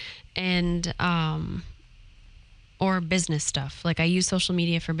self, and or business stuff. Like, I use social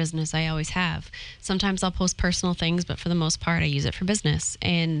media for business. I always have. Sometimes I'll post personal things, but for the most part, I use it for business.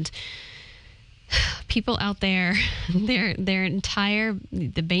 And people out there,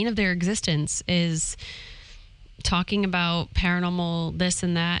 the bane of their existence is talking about paranormal this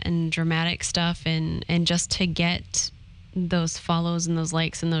and that and dramatic stuff, and just to get those follows and those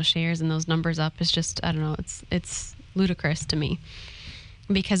likes and those shares and those numbers up is just, I don't know, it's ludicrous to me.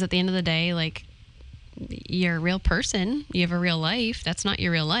 Because at the end of the day, like, you're a real person, you have a real life. That's not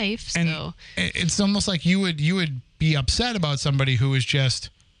your real life. So and it's almost like you would be upset about somebody who is just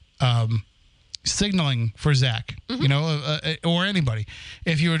signaling for Zach, or anybody.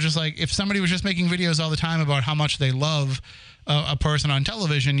 If you were just like, if somebody was just making videos all the time about how much they love a person on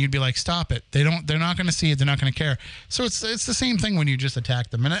television, you'd be like, stop it. They're not going to see it. They're not going to care. So it's the same thing when you just attack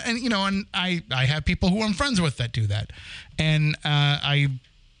them. And I have people who I'm friends with that do that. And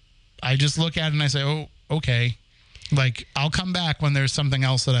I just look at it and I say, oh, okay. Like, I'll come back when there's something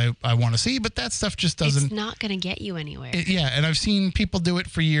else that I want to see, but that stuff just doesn't. It's not going to get you anywhere. And I've seen people do it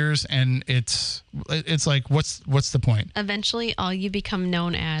for years, and it's like, what's the point? Eventually, all you become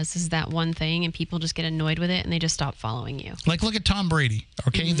known as is that one thing, and people just get annoyed with it, and they just stop following you. Like, look at Tom Brady,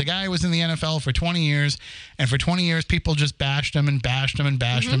 okay? The guy was in the NFL for 20 years, and for 20 years, people just bashed him and bashed him and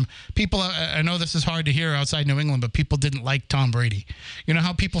bashed him. People, I know this is hard to hear outside New England, but people didn't like Tom Brady. You know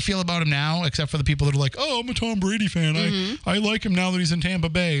how people feel about him now, except for the people that are like, oh, I'm a Tom Brady fan. I like him now that he's in Tampa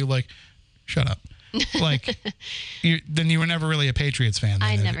Bay. Like, shut up. Like, then you were never really a Patriots fan.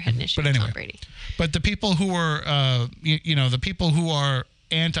 I never had an issue with Tom Brady. But the people who were, the people who are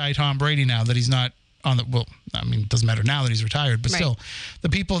anti-Tom Brady now that he's not on the, well, I mean, it doesn't matter now that he's retired, but still, the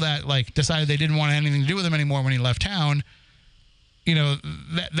people that, like, decided they didn't want anything to do with him anymore when he left town,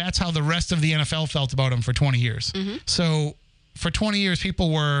 that's how the rest of the NFL felt about him for 20 years. So for 20 years,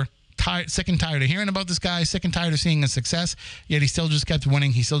 people were sick and tired of hearing about this guy, sick and tired of seeing his success, yet he still just kept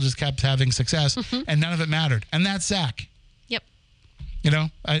winning. He still just kept having success, and none of it mattered. And that's Zach. Yep.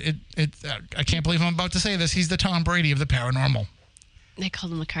 I can't believe I'm about to say this. He's the Tom Brady of the paranormal. They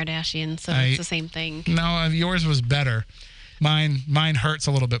called him the Kardashian, so it's the same thing. No, yours was better. Mine hurts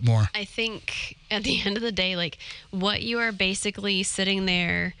a little bit more. I think at the end of the day, like, what you are basically sitting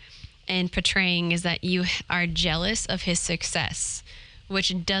there and portraying is that you are jealous of his success,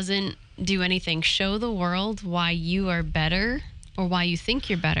 which doesn't do anything. Show the world why you are better, or why you think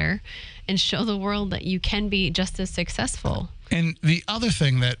you're better, and show the world that you can be just as successful. And the other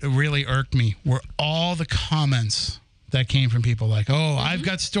thing that really irked me were all the comments that came from people like, oh, I've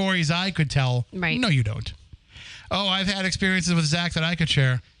got stories I could tell. Right. No, you don't. Oh, I've had experiences with Zach that I could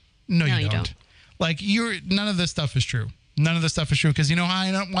share. No, you don't. Like, none of this stuff is true. None of this stuff is true. Because you know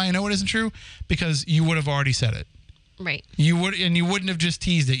why I know it isn't true? Because you would have already said it. Right. You wouldn't have just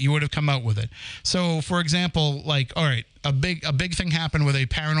teased it. You would have come out with it. So, for example, like, all right, a big thing happened with a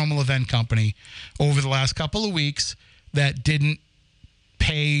paranormal event company over the last couple of weeks that didn't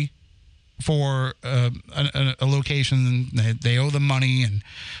pay for a location. They owe them money, and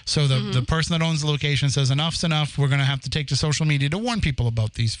so the person that owns the location says enough's enough. We're going to have to take to social media to warn people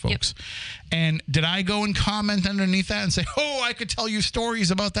about these folks. Yep. And did I go and comment underneath that and say, "Oh, I could tell you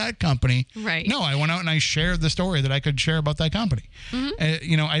stories about that company"? Right. No, I went out and I shared the story that I could share about that company.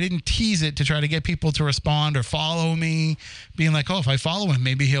 I didn't tease it to try to get people to respond or follow me, being like, "Oh, if I follow him,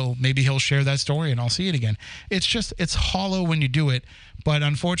 maybe he'll share that story and I'll see it again." It's hollow when you do it, but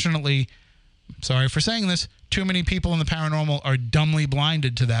unfortunately, sorry for saying this, too many people in the paranormal are dumbly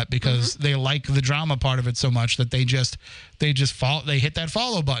blinded to that because they like the drama part of it so much that they hit that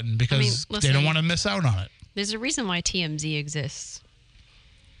follow button because they don't want to miss out on it. There's a reason why TMZ exists.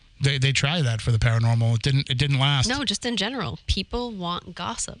 They tried that for the paranormal. It didn't last. No, just in general. People want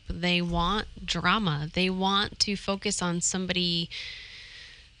gossip. They want drama. They want to focus on somebody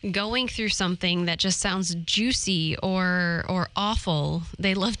going through something that just sounds juicy or awful.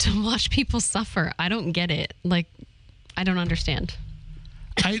 They love to watch people suffer. I don't get it. Like, I don't understand.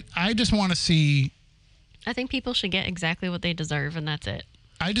 I just want to see... I think people should get exactly what they deserve, and that's it.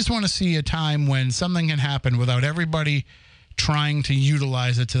 I just want to see a time when something can happen without everybody trying to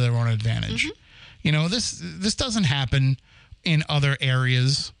utilize it to their own advantage. This doesn't happen in other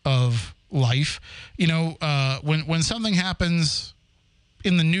areas of life. When something happens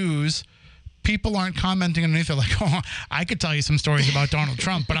in the news, people aren't commenting underneath it like, "Oh, I could tell you some stories about Donald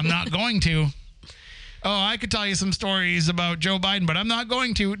Trump, but I'm not going to. Oh, I could tell you some stories about Joe Biden, but I'm not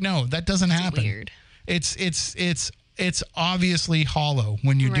going to." No, that doesn't happen. Weird. It's obviously hollow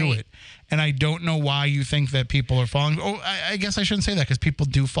when you do it. And I don't know why you think that people are falling. Oh, I guess I shouldn't say that because people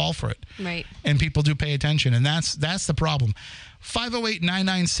do fall for it. Right. And people do pay attention. And that's the problem.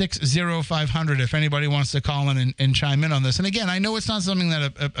 508-996-0500 if anybody wants to call in and chime in on this. And again, I know it's not something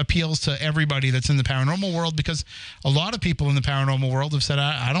that appeals to everybody that's in the paranormal world because a lot of people in the paranormal world have said,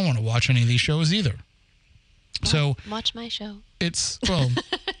 I don't want to watch any of these shows either. So watch my show. That's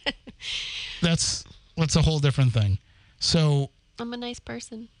a whole different thing. So I'm a nice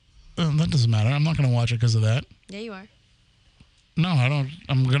person. That doesn't matter. I'm not going to watch it because of that. Yeah, you are. No, I don't.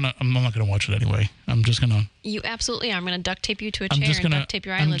 I'm not going to watch it anyway. I'm just going to. You absolutely are. I'm going to duct tape you to a chair and duct tape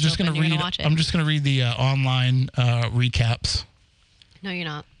your eyelids open. You're going to watch it. I'm just going to read the online recaps. No, you're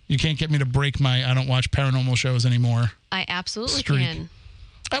not. You can't get me to break my I don't watch paranormal shows anymore. I absolutely streak. can.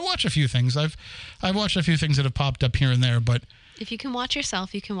 I watch a few things. I've watched a few things that have popped up here and there, but if you can watch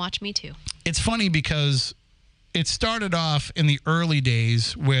yourself, you can watch me too. It's funny because it started off in the early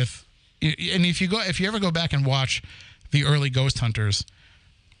days with, and if you ever go back and watch the early Ghost Hunters,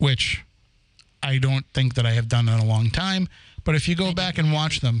 which I don't think that I have done in a long time, but if you go back and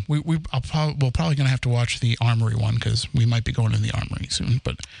watch them, we're probably going to have to watch the Armory one because we might be going to the Armory soon.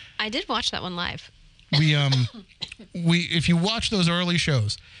 But I did watch that one live. If you watch those early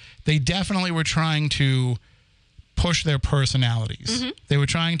shows, they definitely were trying to push their personalities. They were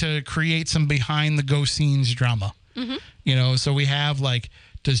trying to create some behind the ghost scenes drama. So we have like,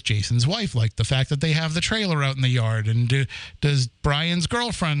 does Jason's wife like the fact that they have the trailer out in the yard? And does Brian's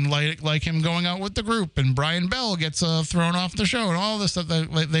girlfriend like him going out with the group? And Brian Bell gets thrown off the show and all this stuff.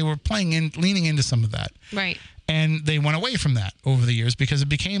 They were leaning into some of that. Right. And they went away from that over the years because it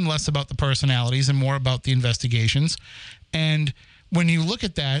became less about the personalities and more about the investigations. And when you look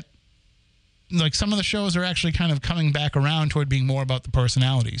at that, like some of the shows are actually kind of coming back around toward being more about the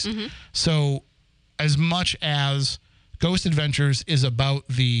personalities. So as much as Ghost Adventures is about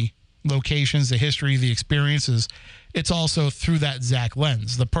the locations, the history, the experiences, it's also through that Zach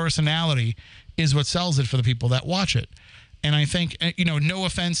lens. The personality is what sells it for the people that watch it. And I think, no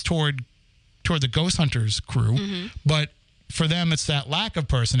offense toward the Ghost Hunters crew, but for them, it's that lack of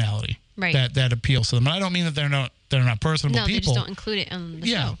personality that appeals to them. And I don't mean that they're not personable people. No, they just don't include it on the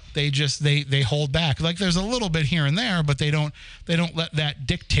show. They just they hold back. Like there's a little bit here and there, but they don't let that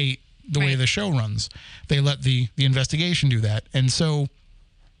dictate the way the show runs. They let the investigation do that. And so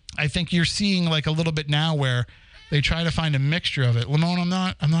I think you're seeing like a little bit now where they try to find a mixture of it.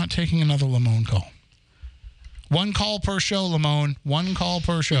 Lamone, I'm not taking another Lamone call. One call per show, Lamone. One call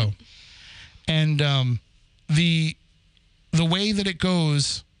per show. And the way that it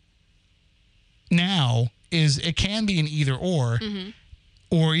goes now is it can be an either or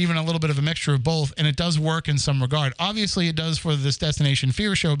even a little bit of a mixture of both, and it does work in some regard. Obviously, it does for this Destination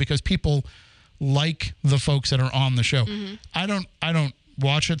Fear show because people like the folks that are on the show. I don't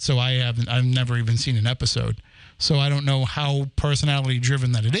watch it, so I've never even seen an episode. So I don't know how personality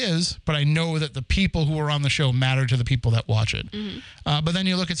driven that it is, but I know that the people who are on the show matter to the people that watch it. But then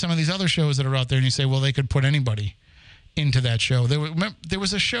you look at some of these other shows that are out there and you say, well, they could put anybody into that show. There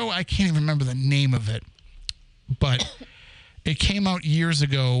was a show, I can't even remember the name of it, but it came out years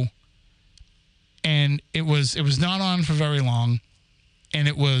ago. and it was not on for very long, and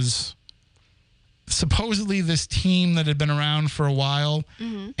it was supposedly this team that had been around for a while,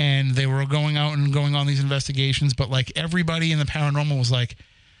 and they were going out and going on these investigations, but like everybody in the paranormal was like,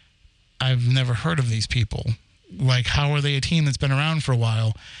 I've never heard of these people. Like, how are they a team that's been around for a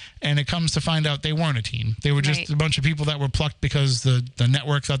while? And it comes to find out they weren't a team. They were just a bunch of people that were plucked because the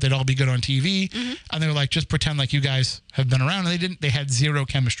network thought they'd all be good on TV. And they were like, just pretend like you guys have been around. And they didn't. They had zero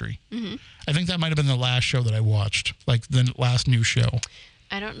chemistry. I think that might have been the last show that I watched, like the last new show.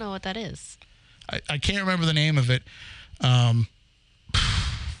 I don't know what that is. I can't remember the name of it.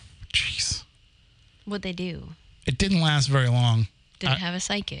 Jeez. What'd they do? It didn't last very long. Did it have a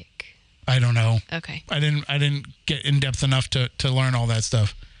psychic? I don't know. Okay. I didn't get in depth enough to learn all that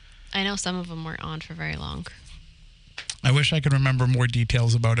stuff. I know some of them weren't on for very long. I wish I could remember more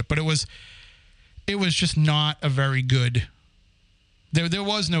details about it, but it was just not a very good. There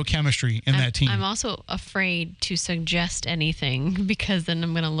was no chemistry in that team. I'm also afraid to suggest anything because then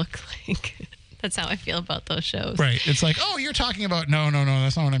I'm going to look like that's how I feel about those shows. Right. It's like, oh, you're talking about no,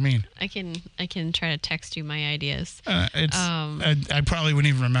 that's not what I mean. I can try to text you my ideas. I probably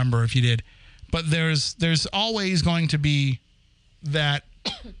wouldn't even remember if you did, but there's always going to be that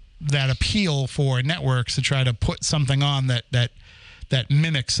appeal for networks to try to put something on that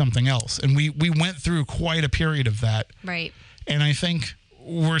mimics something else, and we went through quite a period of that. Right. And I think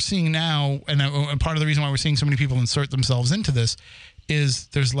we're seeing now, and part of the reason why we're seeing so many people insert themselves into this is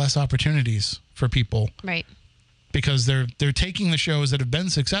there's less opportunities for people. Right. Because they're taking the shows that have been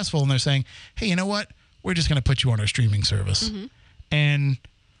successful and they're saying, hey, you know what? We're just going to put you on our streaming service. And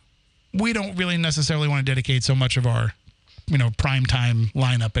we don't really necessarily want to dedicate so much of our, primetime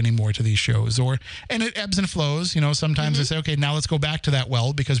lineup anymore to these shows. And it ebbs and flows. Sometimes they say, okay, now let's go back to that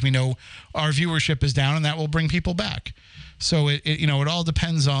well because we know our viewership is down and that will bring people back. So it all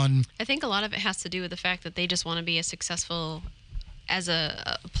depends on. I think a lot of it has to do with the fact that they just want to be as successful as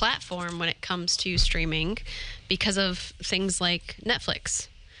a platform when it comes to streaming because of things like Netflix.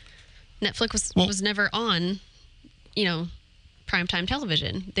 Netflix was never on, primetime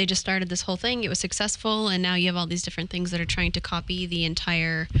television. They just started this whole thing. It was successful, and now you have all these different things that are trying to copy the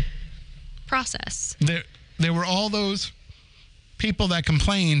entire process. There were all those people that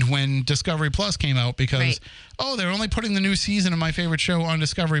complained when Discovery Plus came out because, they're only putting the new season of my favorite show on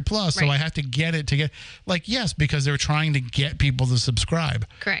Discovery Plus, so I have to get it to get. Like, yes, because they're trying to get people to subscribe.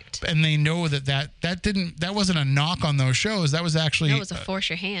 Correct. And they know that wasn't a knock on those shows. That was actually. No, it was a force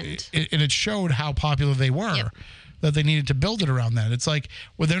your hand. And it showed how popular they were. Yep. That they needed to build it around that. It's like,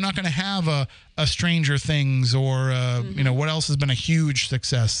 well, they're not going to have a Stranger Things or, what else has been a huge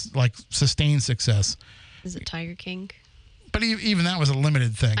success, like sustained success. Is it Tiger King? But even that was a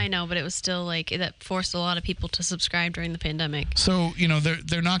limited thing. I know, but it was still like that forced a lot of people to subscribe during the pandemic. So,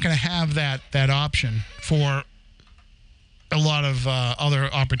 they're not going to have that option for a lot of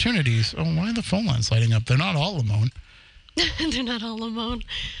other opportunities. Oh, why are the phone lines lighting up? They're not all alone. They're not all alone.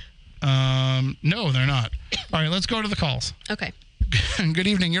 No, they're not. All right, let's go to the calls. Okay. Good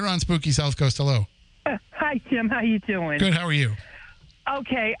evening. You're on Spooky South Coast. Hello. Hi, Tim. How you doing? Good. How are you?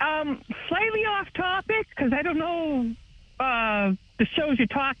 Okay. Slightly off topic because I don't know the shows you're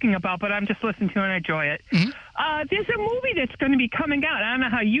talking about, but I'm just listening to it and I enjoy it. There's a movie that's going to be coming out. I don't know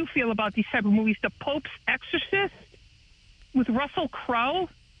how you feel about these type of movies. The Pope's Exorcist with Russell Crowe.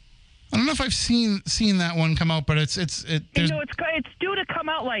 I don't know if I've seen that one come out, but it's it's due to come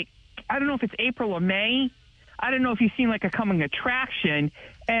out like, I don't know if it's April or May. I don't know if you've seen like a coming attraction.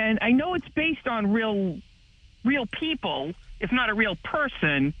 And I know it's based on real people, if not a real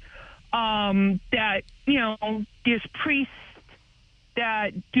person, that, there's priests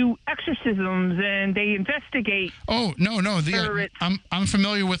that do exorcisms and they investigate. Oh, no. I'm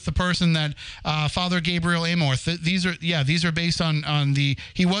familiar with the person that Father Gabriel Amorth. These are based on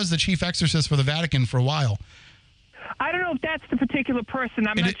he was the chief exorcist for the Vatican for a while. I don't know if that's the particular person.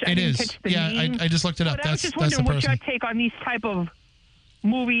 I'm not sure. It is. Catch the name. I just looked it up. But I was just wondering what's your take on these type of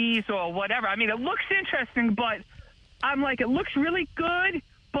movies or whatever. I mean, it looks interesting, but I'm like, it looks really good,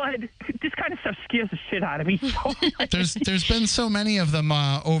 but this kind of stuff scares the shit out of me. There's been so many of them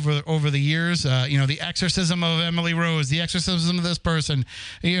over the years. The Exorcism of Emily Rose, the Exorcism of this person,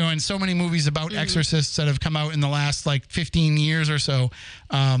 and so many movies about exorcists that have come out in the last like 15 years or so.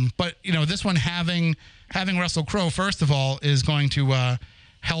 But this one having Russell Crowe, first of all, is going to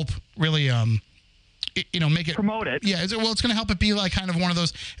help really make it promote it. Yeah, it's going to help it be like kind of one of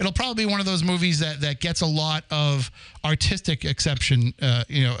those. It'll probably be one of those movies that gets a lot of artistic exception.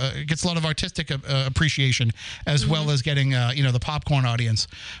 Gets a lot of artistic appreciation as well as getting the popcorn audience.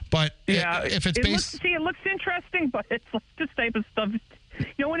 But if it's based, it looks interesting, but it's like this type of stuff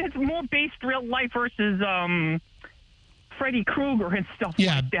when it's more based real life versus Freddy Krueger and stuff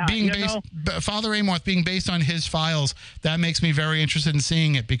like that. Being based, Father Amorth being based on his files, that makes me very interested in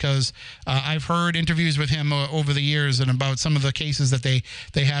seeing it because I've heard interviews with him over the years and about some of the cases that they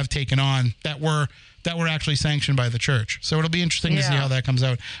have taken on that were actually sanctioned by the church. So it'll be interesting to see how that comes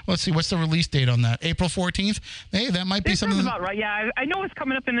out. Let's see, what's the release date on that? April 14th? Hey, that might be something. That's about right. Yeah, I know it's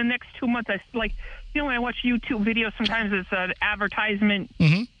coming up in the next 2 months. When I watch YouTube videos, sometimes it's an advertisement.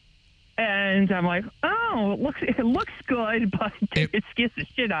 Mm-hmm. And I'm like, oh, it looks good, but it scares the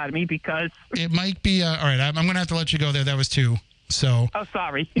shit out of me because it might be. All right, I'm going to have to let you go there. That was 2. So. Oh,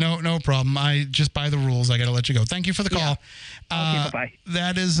 sorry. No problem. I just by the rules, I got to let you go. Thank you for the call. Okay, bye-bye.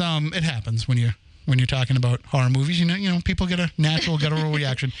 That is, it happens when you're talking about horror movies. You know, people get a natural guttural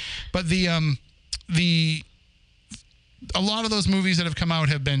reaction. But a lot of those movies that have come out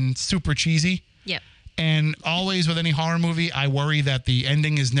have been super cheesy. Yep. And always with any horror movie, I worry that the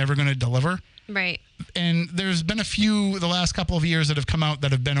ending is never going to deliver. Right. And there's been a few the last couple of years that have come out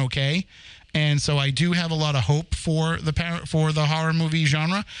that have been okay. And so I do have a lot of hope for the horror movie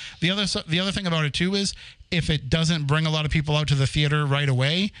genre. The other thing about it too is if it doesn't bring a lot of people out to the theater right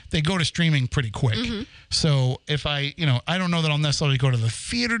away, they go to streaming pretty quick. Mm-hmm. So if I don't know that I'll necessarily go to the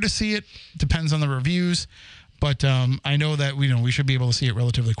theater to see it. Depends on the reviews. But I know that we should be able to see it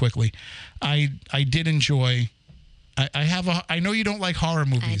relatively quickly. I did enjoy. I know you don't like horror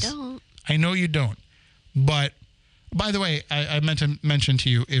movies. I don't. I know you don't. But by the way, I meant to mention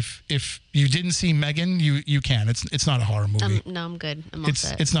to you if you didn't see Megan, you can. It's not a horror movie. No, I'm good. I'm all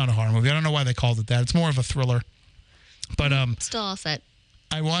set. It's not a horror movie. I don't know why they called it that. It's more of a thriller. But still all set.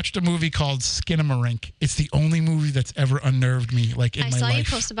 I watched a movie called Skinamarink. It's the only movie that's ever unnerved me in my life. I saw you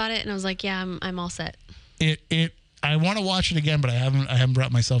post about it and I was like, yeah, I'm all set. I want to watch it again, but I haven't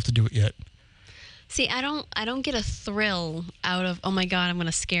brought myself to do it yet. See, I don't get a thrill out of, oh my God, I'm going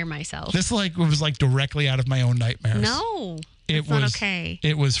to scare myself. This was directly out of my own nightmares. No, it's not okay.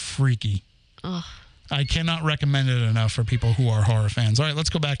 It was freaky. Ugh. I cannot recommend it enough for people who are horror fans. All right, let's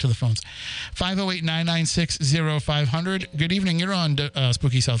go back to the phones. 508-996-0500. Good evening. You're on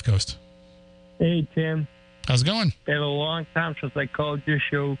Spooky South Coast. Hey, Tim. How's it going? It's been a long time since I called your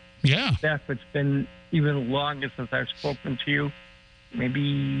show. Yeah. Steph, it's been even longer since I've spoken to you.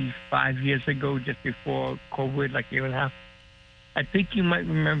 Maybe 5 years ago, just before COVID, like a year and a half. I think you might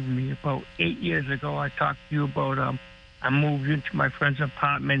remember me. About 8 years ago, I talked to you about I moved into my friend's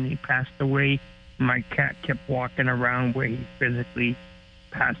apartment. He passed away. My cat kept walking around where he physically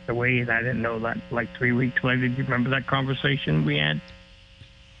passed away, and I didn't know that. Like 3 weeks later, do you remember that conversation we had?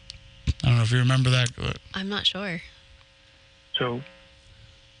 I don't know if you remember that. I'm not sure. So,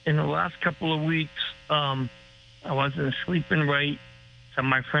 in the last couple of weeks, I wasn't sleeping right. Some of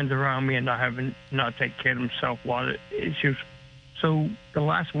my friends around me are not taking care of themselves, a lot of issues. So the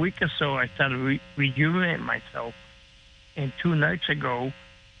last week or so, I started rejuvenating myself. And 2 nights ago,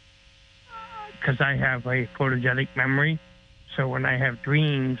 because I have a photogenic memory, so when I have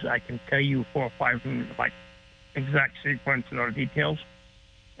dreams, I can tell you 4 or 5 exact sequence and all the details.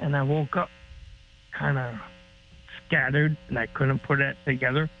 And I woke up kind of scattered, and I couldn't put it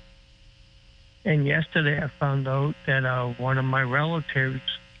together. And yesterday I found out that one of my relatives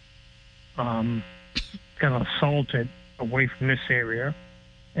got assaulted away from this area,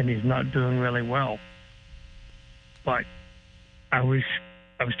 and he's not doing really well. But I was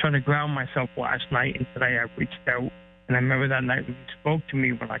trying to ground myself last night, and today I reached out. And I remember that night when you spoke to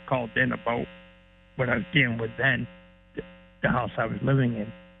me when I called in about what I was dealing with then, the house I was living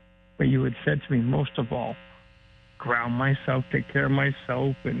in. But you had said to me, most of all, ground myself, take care of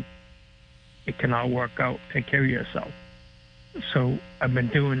myself, and it can all work out. Take care of yourself. So I've been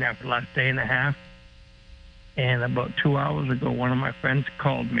doing that for the last day and a half. And about 2 hours ago, one of my friends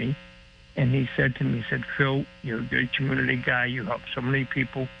called me, and he said to me, Phil, you're a good community guy. You help so many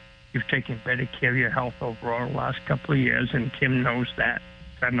people. You've taken better care of your health overall the last couple of years, and Tim knows that.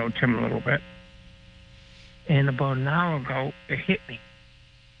 I know Tim a little bit. And about an hour ago, it hit me.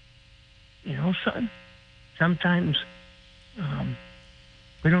 You know, son, sometimes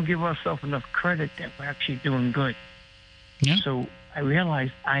we don't give ourselves enough credit that we're actually doing good. Yeah. So I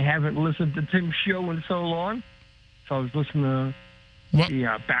realized I haven't listened to Tim's show in so long. So I was listening to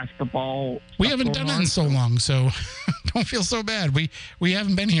the basketball. We haven't done it in so long, so don't feel so bad. We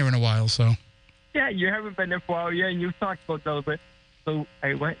haven't been here in a while, so. Yeah, you haven't been there for a while. Yeah, and you've talked about that a little bit. So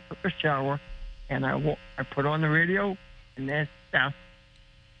I went, took a shower, and I put on the radio, and there's Steph.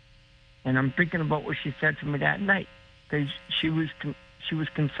 And I'm thinking about what she said to me that night, because she was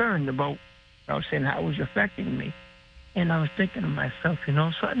concerned about, I was saying, how it was affecting me. And I was thinking to myself, you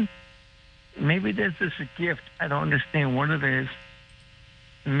know something? Maybe there's this gift. I don't understand what it is.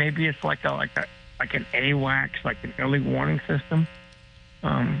 maybe it's like an AWACS, like an early warning system.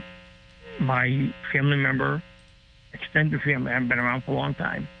 My family member, extended family, I've been around for a long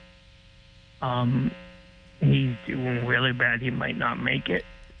time. He's doing really bad. He might not make it.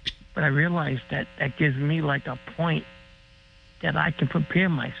 But I realized that gives me like a point that I can prepare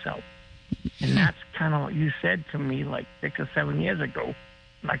myself. And that's kind of what you said to me like 6 or 7 years ago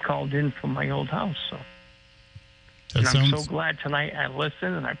when I called in from my old house. So, and I'm so glad tonight I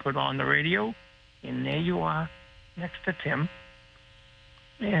listened and I put on the radio, and there you are next to Tim.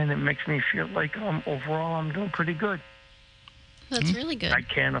 And it makes me feel like overall I'm doing pretty good. That's really good. I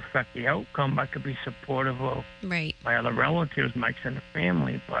can't affect the outcome. I could be supportive of Right. my other relatives, my extended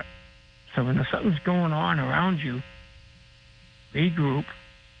family. But so when something's going on around you, regroup,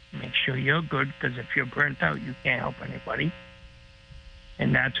 make sure you're good, because if you're burnt out, you can't help anybody.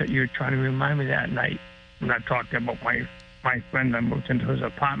 And that's what you're trying to remind me that night. I'm not talking about my friend that moved into his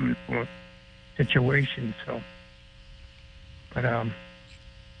apartment for a situation. So, but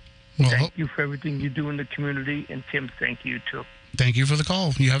thank you for everything you do in the community, and Tim, thank you too. Thank you for the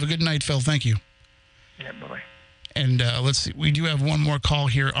call. You have a good night, Phil. Thank you. Yeah, bye. And let's see. We do have one more call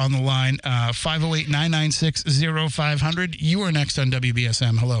here on the line. 508-996-0500. You are next on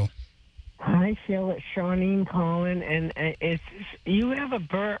WBSM. Hello. Hi, Phil. It's Shawneen calling. And you have a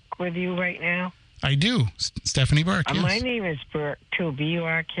Burke with you right now? I do. Stephanie Burke, yes. My name is Burke, too.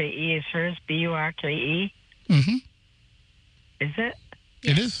 B-U-R-K-E. Is hers B-U-R-K-E? Mm-hmm. Is it?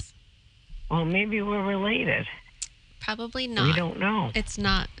 It is. Well, maybe we're related. Probably not. We don't know. It's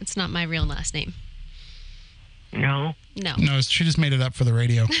not my real last name. No? No, she just made it up for the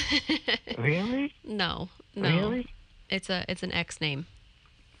radio. Really? No. Really? It's an ex name.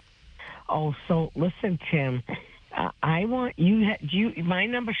 Oh, so listen, Tim. I want you. My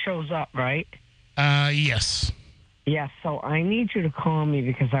number shows up, right? Yes. Yeah. So I need you to call me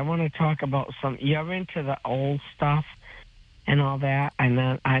because I want to talk about some. You're into the old stuff and all that, and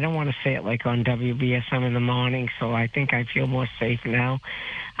then I don't want to say it like on WBSM in the morning. So I think I feel more safe now.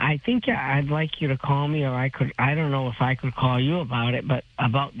 I think I'd like you to call me, or I don't know if I could call you about it, but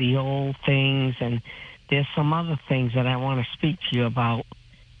about the old things, and there's some other things that I want to speak to you about.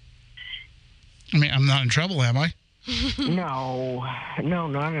 I mean, I'm not in trouble, am I? No,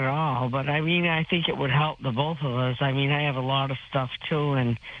 not at all. But I mean, I think it would help the both of us. I mean, I have a lot of stuff too,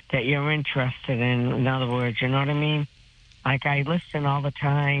 and that you're interested in. In other words, you know what I mean? Like I listen all the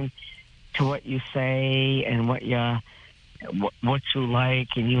time to what you say and what you like,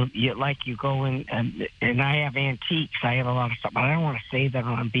 and you go in and I have antiques. I have a lot of stuff, but I don't want to say that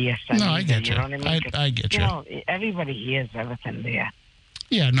on BSN. No, I get you. You know what I mean? I get you. You know, everybody hears everything there.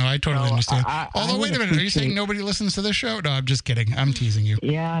 Yeah, no, I totally understand. Although, wait a minute. Are you saying nobody listens to this show? No, I'm just kidding. I'm teasing you.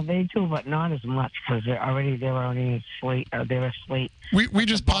 Yeah, they do, but not as much because they're already asleep. They're asleep. We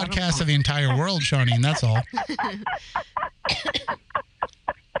just podcast to the entire world, Shawneen. That's all.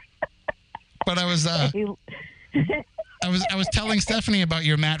 But I was telling Stephanie about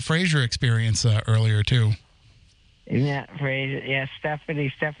your Matt Frazier experience earlier too. Matt Frazier, yeah,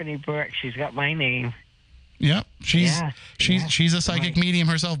 Stephanie Burke. She's got my name. Yep, she's a psychic medium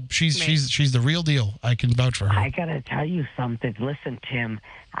herself. She's the real deal. I can vouch for her. I gotta tell you something. Listen, Tim,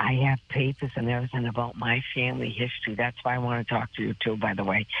 I have papers and everything about my family history. That's why I want to talk to you too. By the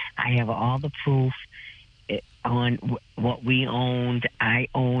way, I have all the proof on what we owned. I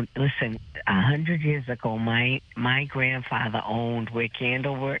owned. Listen, 100 years ago, my grandfather owned where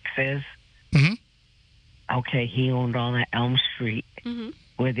Candleworks is. Mm-hmm. Okay, he owned all that Elm Street. Mm-hmm.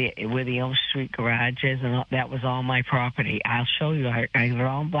 Where the Elm Street garage is, and that was all my property. I'll show you. I got it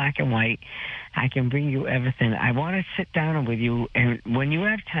all in black and white. I can bring you everything. I want to sit down with you, and when you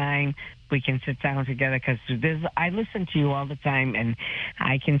have time, we can sit down together because I listen to you all the time, and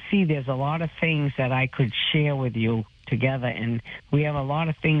I can see there's a lot of things that I could share with you together, and we have a lot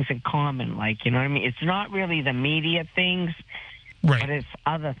of things in common. Like, you know what I mean? It's not really the media things, right? But it's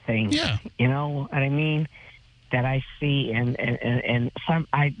other things. Yeah. You know what I mean? That I see, and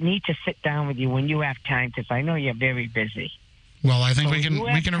I need to sit down with you when you have time because I know you're very busy. Well, I think we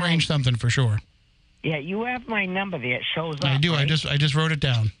can arrange something for sure. Yeah, you have my number there. It shows up. I do. Right? I just wrote it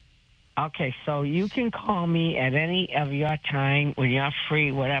down. Okay, so you can call me at any of your time when you're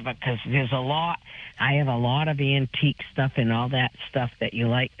free, whatever. Because there's a lot. I have a lot of antique stuff and all that stuff that you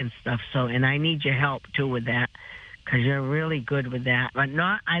like and stuff. So, and I need your help too with that. Because you're really good with that, but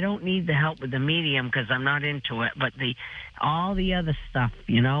I don't need the help with the medium because I'm not into it. But all the other stuff,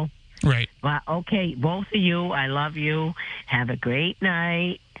 you know. Right. But okay, both of you, I love you. Have a great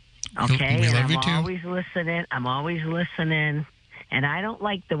night. Okay, we love and you I'm too. always listening. And I don't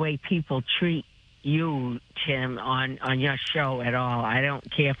like the way people treat you, Tim, on your show at all. I don't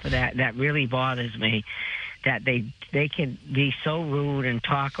care for that. That really bothers me. That they can be so rude and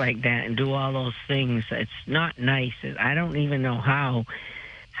talk like that and do all those things. It's not nice. I don't even know how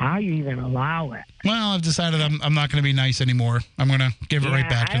you even allow it. Well, I've decided I'm not going to be nice anymore. I'm going to give it right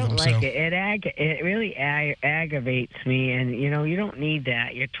back to them. I don't like it. It really aggravates me, and you don't need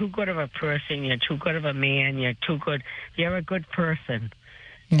that. You're too good of a person. You're too good of a man. You're too good. You're a good person.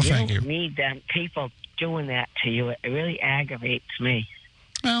 Well, you thank don't you. need them people doing that to you. It really aggravates me.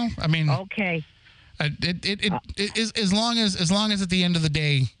 Well, I mean, okay. It is as long as at the end of the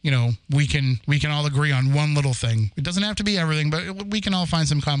day, we can all agree on one little thing. It doesn't have to be everything, but we can all find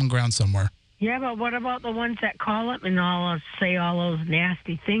some common ground somewhere. Yeah, but what about the ones that call up and say all those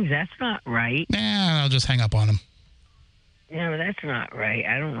nasty things? That's not right. Nah, I'll just hang up on them. Yeah, but that's not right.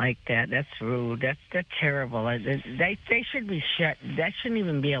 I don't like that. That's rude. That's terrible. They should be shut. That shouldn't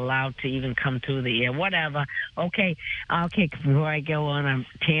even be allowed to even come through the air. Whatever. Okay. Before I go on a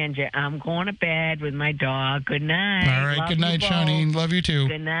tangent, I'm going to bed with my dog. Good night. All right. Good night, Shawnee. Love you too.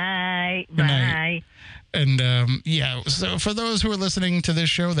 Good night. Good Bye. Night. And so for those who are listening to this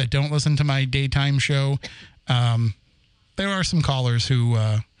show that don't listen to my daytime show, there are some callers who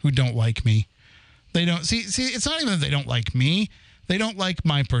don't like me. They don't see. It's not even that they don't like me. They don't like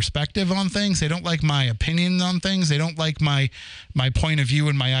my perspective on things. They don't like my opinion on things. They don't like my point of view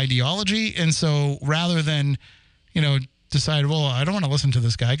and my ideology. And so rather than, decide, well, I don't want to listen to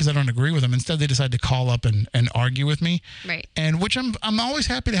this guy because I don't agree with him. Instead, they decide to call up and argue with me. Right. And which I'm always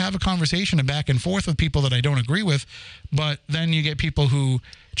happy to have a conversation and back and forth with people that I don't agree with. But then you get people who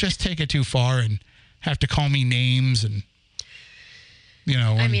just take it too far and have to call me names and,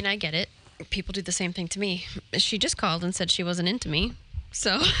 I mean, I get it. People do the same thing to me. She just called and said she wasn't into me.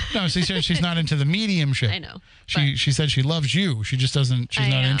 So no, she said she's not into the mediumship. I know. She said she loves you. She just doesn't. She's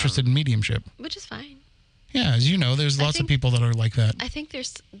not interested in mediumship. Which is fine. Yeah, as you know, there's lots of people that are like that. I think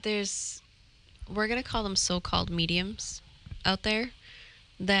there's we're gonna call them so-called mediums out there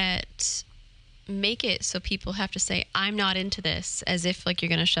that make it so people have to say I'm not into this, as if like you're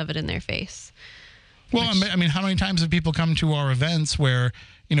gonna shove it in their face. Well, I mean, how many times have people come to our events where,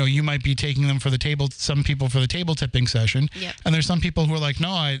 you might be taking them for the table, some people for the table tipping session. Yep. And there's some people who are like, no,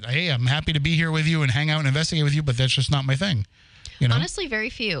 I'm happy to be here with you and hang out and investigate with you, but that's just not my thing. Honestly, very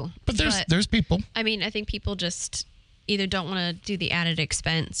few. But there's people. I mean, I think people just either don't want to do the added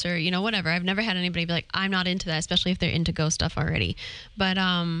expense or, whatever. I've never had anybody be like, I'm not into that, especially if they're into ghost stuff already. But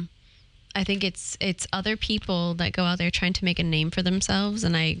I think it's other people that go out there trying to make a name for themselves,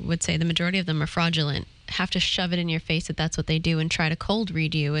 and I would say the majority of them are fraudulent, have to shove it in your face that that's what they do and try to cold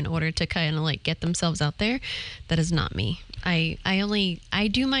read you in order to kind of like get themselves out there. That is not me. I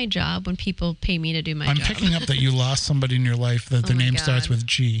do my job when people pay me to do my job. I'm picking up that you lost somebody in your life that their name starts with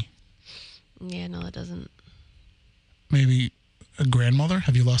G. Yeah, no, it doesn't. Maybe a grandmother?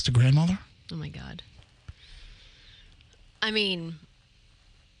 Have you lost a grandmother? Oh my God. I mean,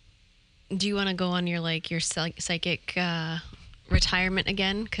 do you want to go on your psychic retirement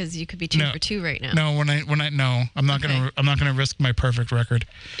again? Because you could be 2 for 2 right now. No, no, I'm not gonna risk my perfect record.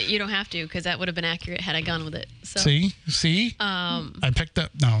 You don't have to, because that would have been accurate had I gone with it. So see. I picked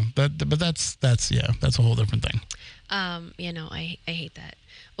up but that's a whole different thing. I hate that.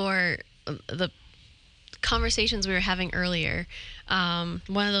 Or the conversations we were having earlier.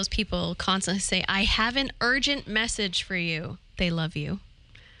 One of those people constantly say, "I have an urgent message for you." They love you.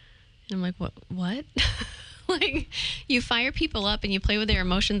 And I'm like, what? Like, you fire people up and you play with their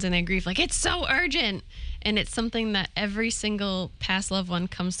emotions and their grief. Like, it's so urgent. And it's something that every single past loved one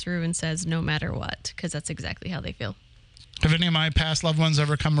comes through and says no matter what, because that's exactly how they feel. Have any of my past loved ones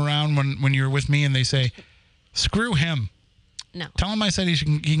ever come around when you're with me and they say, screw him? No. Tell him I said he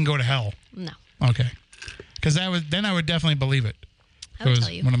can go to hell. No. Okay. Because I would definitely believe it. I would tell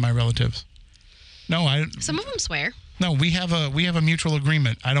you. One of my relatives. No, I. Some of them swear. No, we have a mutual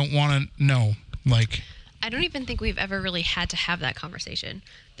agreement. I don't want to know. Like, I don't even think we've ever really had to have that conversation.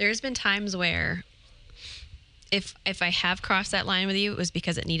 There's been times where if I have crossed that line with you, it was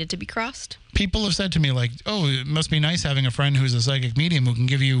because it needed to be crossed. People have said to me, like, oh, it must be nice having a friend who's a psychic medium who can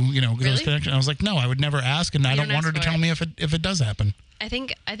give you, those connections. I was like, no, I would never ask, and I don't want her to tell me if it does happen. I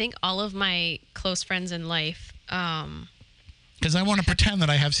think all of my close friends in life, because I want to pretend that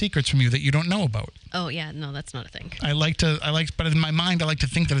I have secrets from you that you don't know about. Oh yeah, no, that's not a thing. But in my mind, I like to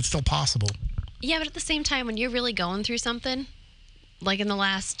think that it's still possible. Yeah, but at the same time, when you're really going through something, like in the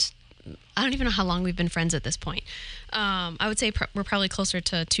last, I don't even know how long we've been friends at this point. I would say we're probably closer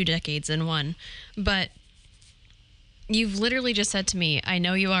to 2 decades than 1. But you've literally just said to me, I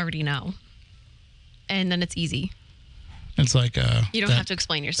know you already know. And then it's easy. It's like You don't have to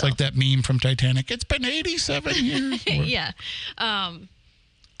explain It's yourself. like that meme from Titanic. It's been 87 years. Yeah.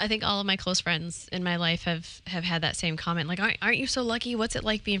 I think all of my close friends in my life have had that same comment. Like, aren't you so lucky? What's it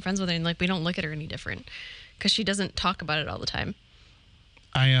like being friends with her? And like, we don't look at her any different because she doesn't talk about it all the time.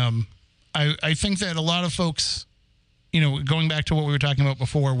 I think that a lot of folks, going back to what we were talking about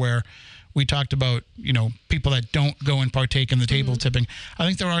before, where we talked about, people that don't go and partake in the table tipping. I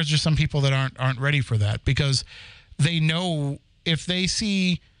think there are just some people that aren't ready for that because they know if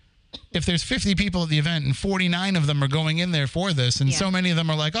there's 50 people at the event and 49 of them are going in there for this, and so many of them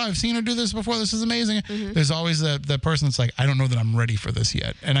are like, oh, I've seen her do this before, this is amazing. There's always the person that's like, I don't know that I'm ready for this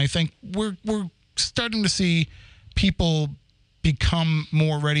yet. And I think we're starting to see people become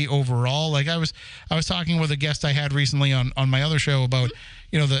more ready overall. Like I was talking with a guest I had recently on my other show about,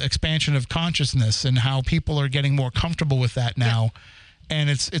 the expansion of consciousness and how people are getting more comfortable with that now. And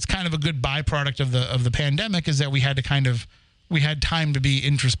it's kind of a good byproduct of the pandemic is that we had time to be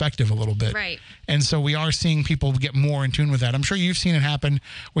introspective a little bit. Right. And so we are seeing people get more in tune with that. I'm sure you've seen it happen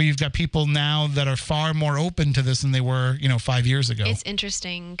where you've got people now that are far more open to this than they were, 5 years ago. It's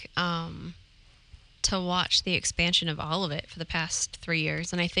interesting to watch the expansion of all of it for the past 3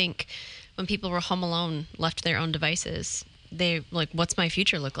 years. And I think when people were home alone, left to their own devices, they like, what's my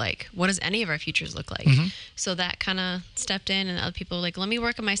future look like? What does any of our futures look like? So that kind of stepped in, and other people were like, let me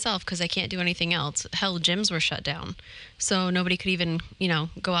work on myself because I can't do anything else. Hell, gyms were shut down. So nobody could even,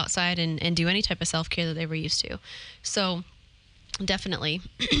 go outside and do any type of self-care that they were used to. So definitely,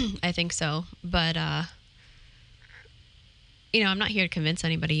 I think so. But, I'm not here to convince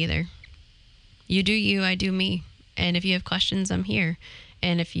anybody either. You do you, I do me. And if you have questions, I'm here.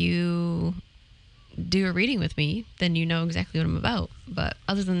 And if you do a reading with me, then you know exactly what I'm about. But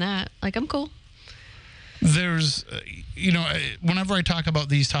other than that, I'm cool. There's, whenever I talk about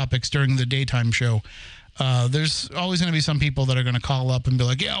these topics during the daytime show, there's always going to be some people that are going to call up and be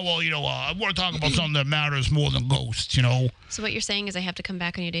like, yeah, well, I want to talk about something that matters more than ghosts, So what you're saying is I have to come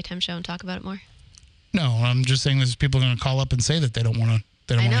back on your daytime show and talk about it more? No, I'm just saying there's people going to call up and say that they don't want to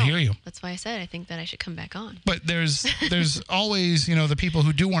hear you. That's why I said I think that I should come back on. But there's always, the people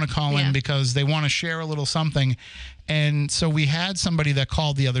who do want to call in because they want to share a little something. And so we had somebody that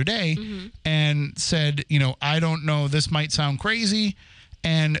called the other day and said, I don't know, this might sound crazy.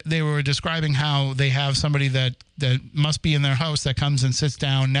 And they were describing how they have somebody that must be in their house that comes and sits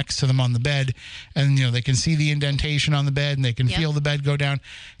down next to them on the bed. And, they can see the indentation on the bed and they can feel the bed go down.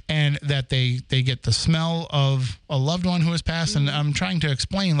 And that they get the smell of a loved one who has passed. And I'm trying to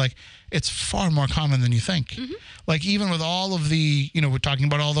explain, it's far more common than you think. Even with all of the, we're talking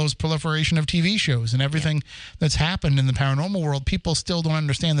about all those proliferation of TV shows and everything that's happened in the paranormal world, people still don't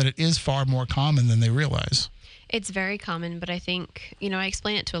understand that it is far more common than they realize. It's very common, but I think, I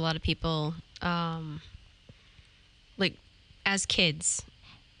explain it to a lot of people, as kids,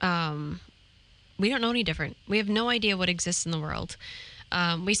 we don't know any different. We have no idea what exists in the world.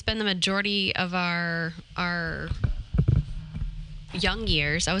 We spend the majority of our young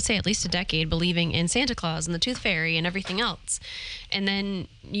years, I would say at least a decade, believing in Santa Claus and the Tooth Fairy and everything else. And then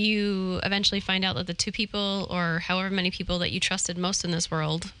you eventually find out that the two people or however many people that you trusted most in this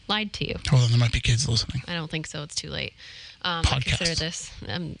world lied to you. Hold on, there might be kids listening. I don't think so. It's too late. Podcast. I consider this.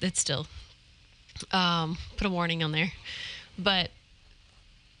 It's still. Put a warning on there. But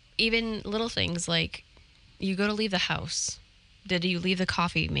even little things like you go to leave the house. Did you leave the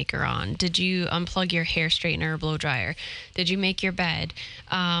coffee maker on? Did you unplug your hair straightener or blow dryer? Did you make your bed?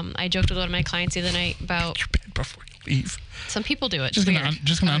 I joked with one of my clients the other night about your bed before you leave. Some people do it. Just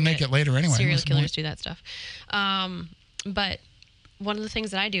gonna unmake it later anyway. Serial killers do that stuff. But one of the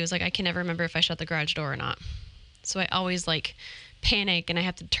things that I do is I can never remember if I shut the garage door or not. So I always panic and I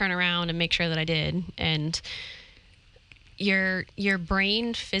have to turn around and make sure that I did. And your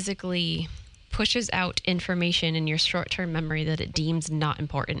brain physically pushes out information in your short-term memory that it deems not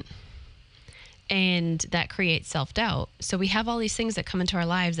important. And that creates self-doubt. So we have all these things that come into our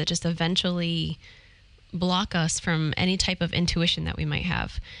lives that just eventually block us from any type of intuition that we might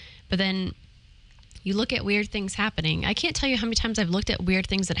have. But then you look at weird things happening. I can't tell you how many times I've looked at weird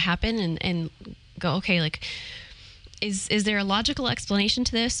things that happen and go, okay, is there a logical explanation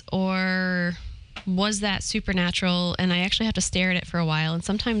to this, or was that supernatural? And I actually have to stare at it for a while. And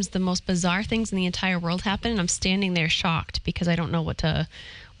sometimes the most bizarre things in the entire world happen, and I'm standing there shocked because I don't know what to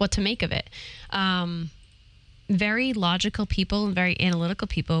make of it. Very logical people and very analytical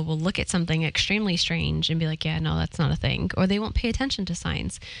people will look at something extremely strange and be like, yeah, no, that's not a thing. Or they won't pay attention to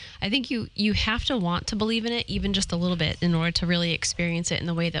signs. I think you have to want to believe in it even just a little bit in order to really experience it in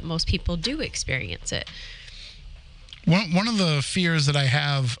the way that most people do experience it. One of the fears that I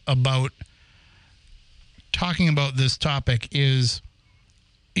have about talking about this topic is,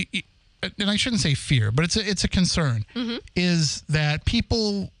 and I shouldn't say fear, but it's a concern, is that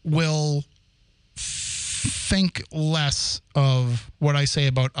people will think less of what I say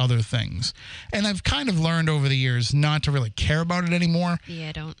about other things. And I've kind of learned over the years not to really care about it anymore. Yeah,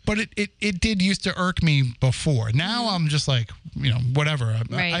 I don't. But it did used to irk me before. Now I'm just like, whatever.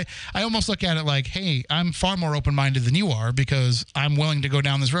 Right. I almost look at it like, hey, I'm far more open-minded than you are because I'm willing to go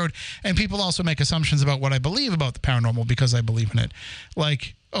down this road. And people also make assumptions about what I believe about the paranormal because I believe in it.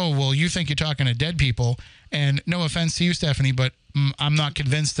 Like, oh, well, you think you're talking to dead people. And no offense to you, Stephanie, but I'm not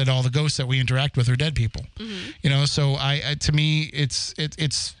convinced that all the ghosts that we interact with are dead people. So I to me, it's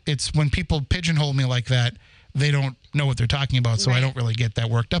when people pigeonhole me like that, they don't know what they're talking about. So I don't really get that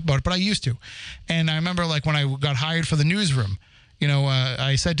worked up about it, but I used to. And I remember like when I got hired for the newsroom,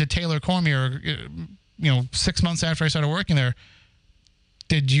 I said to Taylor Cormier, 6 months after I started working there,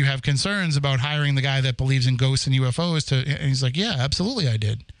 did you have concerns about hiring the guy that believes in ghosts and UFOs? And he's like, yeah, absolutely I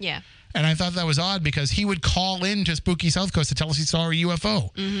did. Yeah. And I thought that was odd because he would call in to Spooky South Coast to tell us he saw a UFO.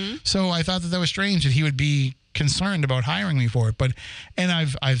 So I thought that was strange that he would be concerned about hiring me for it. And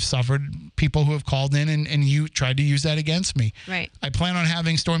I've suffered people who have called in and you tried to use that against me. Right. I plan on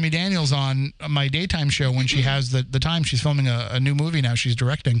having Stormy Daniels on my daytime show when she has the time. She's filming a new movie now she's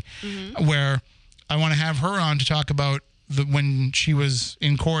directing, where I want to have her on to talk about when she was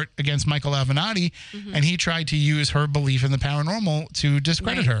in court against Michael Avenatti, and he tried to use her belief in the paranormal to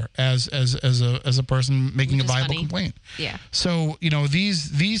discredit her as a person making a viable complaint. Yeah. So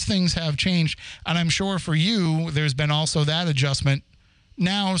these things have changed, and I'm sure for you there's been also that adjustment.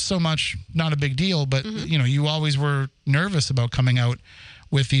 Now, so much not a big deal, but you always were nervous about coming out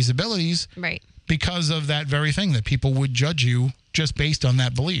with these abilities, Right. because of that very thing that people would judge you just based on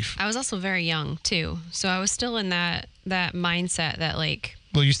that belief. I was also very young too, so I was still in that mindset that like.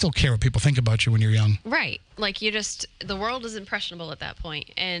 Well, you still care what people think about you when you're young. Right. Like the world is impressionable at that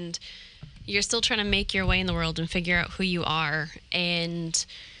point, and you're still trying to make your way in the world and figure out who you are. And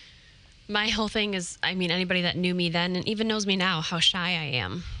my whole thing is, anybody that knew me then and even knows me now, how shy I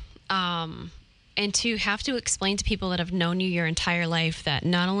am. And to have to explain to people that have known you your entire life that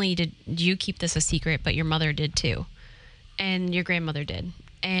not only did you keep this a secret, but your mother did too. And your grandmother did.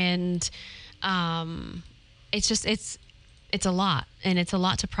 And it's a lot, and it's a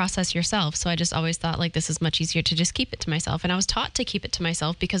lot to process yourself. So I just always thought like this is much easier to just keep it to myself. And I was taught to keep it to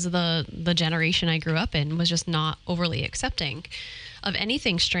myself because of the generation I grew up in was just not overly accepting of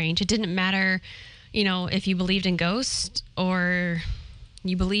anything strange. It didn't matter, if you believed in ghosts or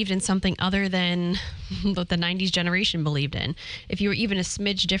you believed in something other than what the 90s generation believed in. If you were even a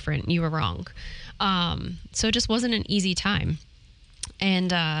smidge different, you were wrong. So it just wasn't an easy time.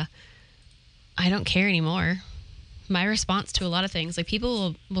 And I don't care anymore. My response to a lot of things, like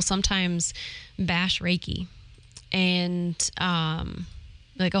people will sometimes bash Reiki and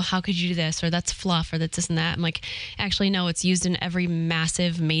like, oh, how could you do this? Or that's fluff, or that's this and that. I'm like, actually, no, it's used in every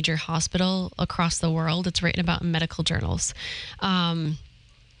massive major hospital across the world. It's written about in medical journals.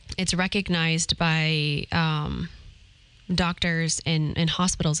 It's recognized by doctors and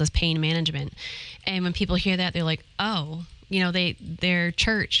hospitals as pain management. And when people hear that, they're like, oh, their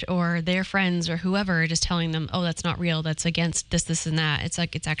church or their friends or whoever are just telling them, oh, that's not real. That's against this, and that. It's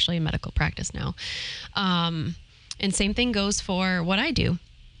like, it's actually a medical practice now. And same thing goes for what I do.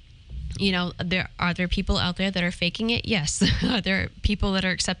 Are there people out there that are faking it? Yes. Are there people that are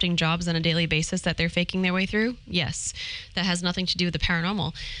accepting jobs on a daily basis that they're faking their way through? Yes. That has nothing to do with the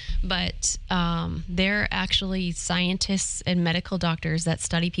paranormal. But there are actually scientists and medical doctors that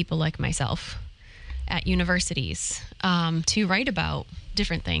study people like myself at universities to write about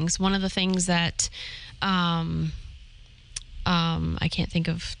different things. One of the things that I can't think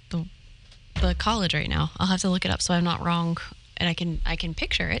of the college right now. I'll have to look it up so I'm not wrong. And I can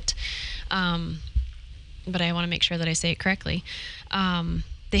picture it, but I want to make sure that I say it correctly.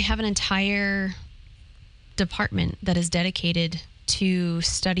 They have an entire department that is dedicated to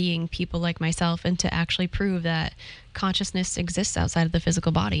studying people like myself and to actually prove that consciousness exists outside of the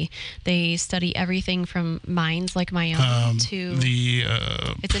physical body. They study everything from minds like my own to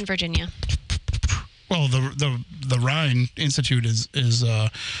it's in Virginia. Well, the Rhine Institute is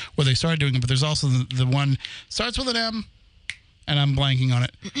where they started doing it, but there's also the one starts with an M. And I'm blanking on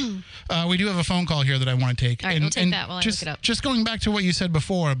it. We do have a phone call here that I want to take. All right, we'll take that while I look it up. Just going back to what you said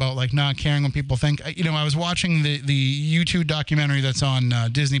before about like not caring what people think. I was watching the YouTube documentary that's on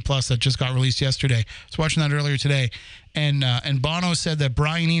Disney Plus that just got released yesterday. I was watching that earlier today, and Bono said that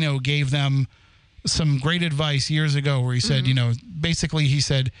Brian Eno gave them some great advice years ago, where he said, basically he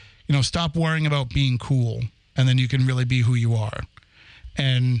said, stop worrying about being cool, and then you can really be who you are.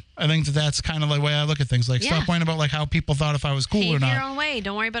 And I think that's kind of the way I look at things. Like, stop worrying about like how people thought if I was cool Pave or not. your own way.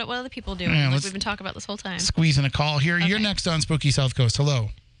 Don't worry about what other people do. Yeah, like we've been talking about this whole time. Squeezing a call here. Okay. You're next on Spooky South Coast. Hello.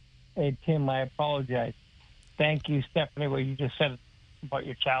 Hey, Tim, I apologize. Thank you, Stephanie, what you just said about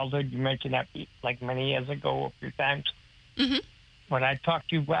your childhood. You mentioned that like many years ago a few times. Mm-hmm. When I talked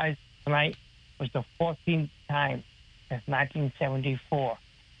to you guys tonight was the 14th time since 1974.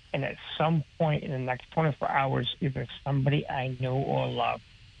 And at some point in the next 24 hours, either somebody I know or love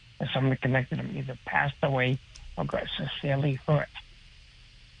or somebody connected to me either passed away or got sincerely hurt.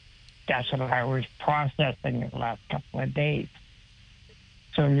 That's what I was processing the last couple of days.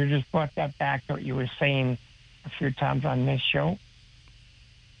 So you just brought that back to what you were saying a few times on this show.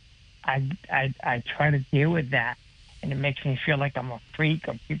 I try to deal with that, and it makes me feel like I'm a freak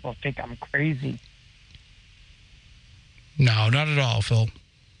or people think I'm crazy. No, not at all, Phil.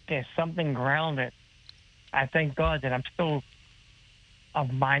 There's something grounded. I thank God that I'm still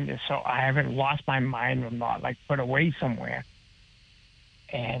of mind, so I haven't lost my mind or not like put away somewhere.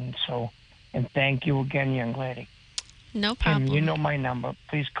 And thank you again, young lady. No problem. And you know my number.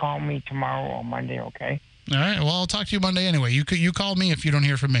 Please call me tomorrow or Monday, okay? All right. Well, I'll talk to you Monday anyway. You call me if you don't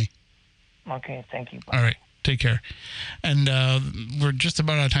hear from me. Okay, thank you. Bye. All right. Take care. And we're just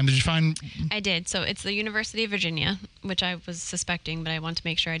about out of time. Did you find... I did. So it's the University of Virginia, which I was suspecting, but I want to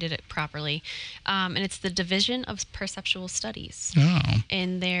make sure I did it properly. And it's the Division of Perceptual Studies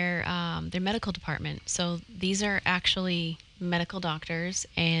in their medical department. So these are actually medical doctors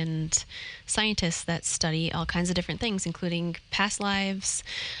and scientists that study all kinds of different things, including past lives.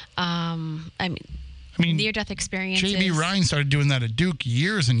 I mean, near-death experiences. J.B. Ryan started doing that at Duke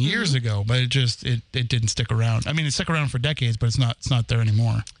years and years ago, but it didn't stick around. I mean, it stuck around for decades, but it's not there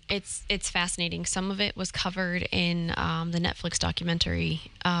anymore. It's fascinating. Some of it was covered in the Netflix documentary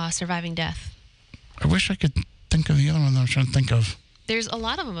Surviving Death. I wish I could think of the other one that I was trying to think of. There's a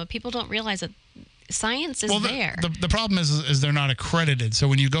lot of them, but people don't realize that science is there. The problem is they're not accredited. So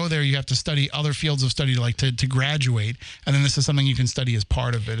when you go there, you have to study other fields of study to graduate, and then this is something you can study as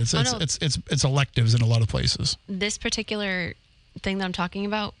part of it. It's electives in a lot of places. This particular thing that I'm talking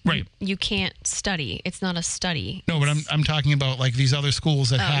about, right? You can't study. It's not a study. No, but I'm talking about like these other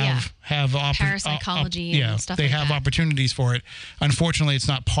schools that have parapsychology and stuff. They like have that. opportunities for it. Unfortunately, it's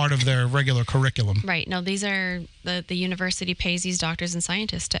not part of their regular curriculum. Right. No, these are the university pays these doctors and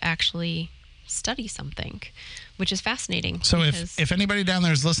scientists to actually study something, which is fascinating. So if anybody down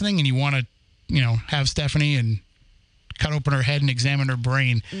there is listening and you want to, have Stephanie and cut open her head and examine her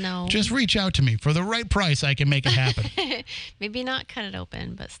brain, just reach out to me. For the right price, I can make it happen. Maybe not cut it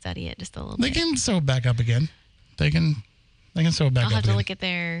open, but study it just a little bit. They can sew it back up again. They can sew it back up. I'll have to look at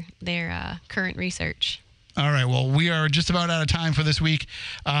their current research. All right. Well, we are just about out of time for this week.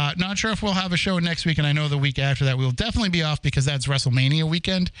 Not sure if we'll have a show next week, and I know the week after that we'll definitely be off because that's WrestleMania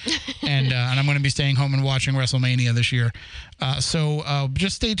weekend, and I'm going to be staying home and watching WrestleMania this year. So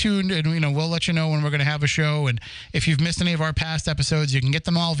just stay tuned, and we'll let you know when we're going to have a show. And if you've missed any of our past episodes, you can get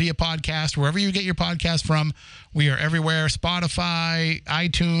them all via podcast wherever you get your podcast from. We are everywhere: Spotify,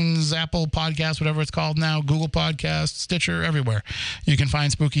 iTunes, Apple Podcasts, whatever it's called now, Google Podcasts, Stitcher, everywhere. You can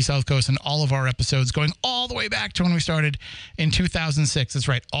find Spooky South Coast and all of our episodes going all the way back to when we started in 2006. That's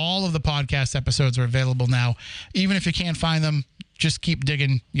right. All of the podcast episodes are available now. Even if you can't find them, just keep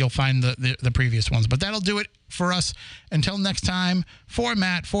digging. You'll find the previous ones. But that'll do it for us. Until next time, for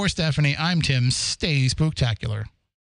Matt, for Stephanie, I'm Tim. Stay spooktacular.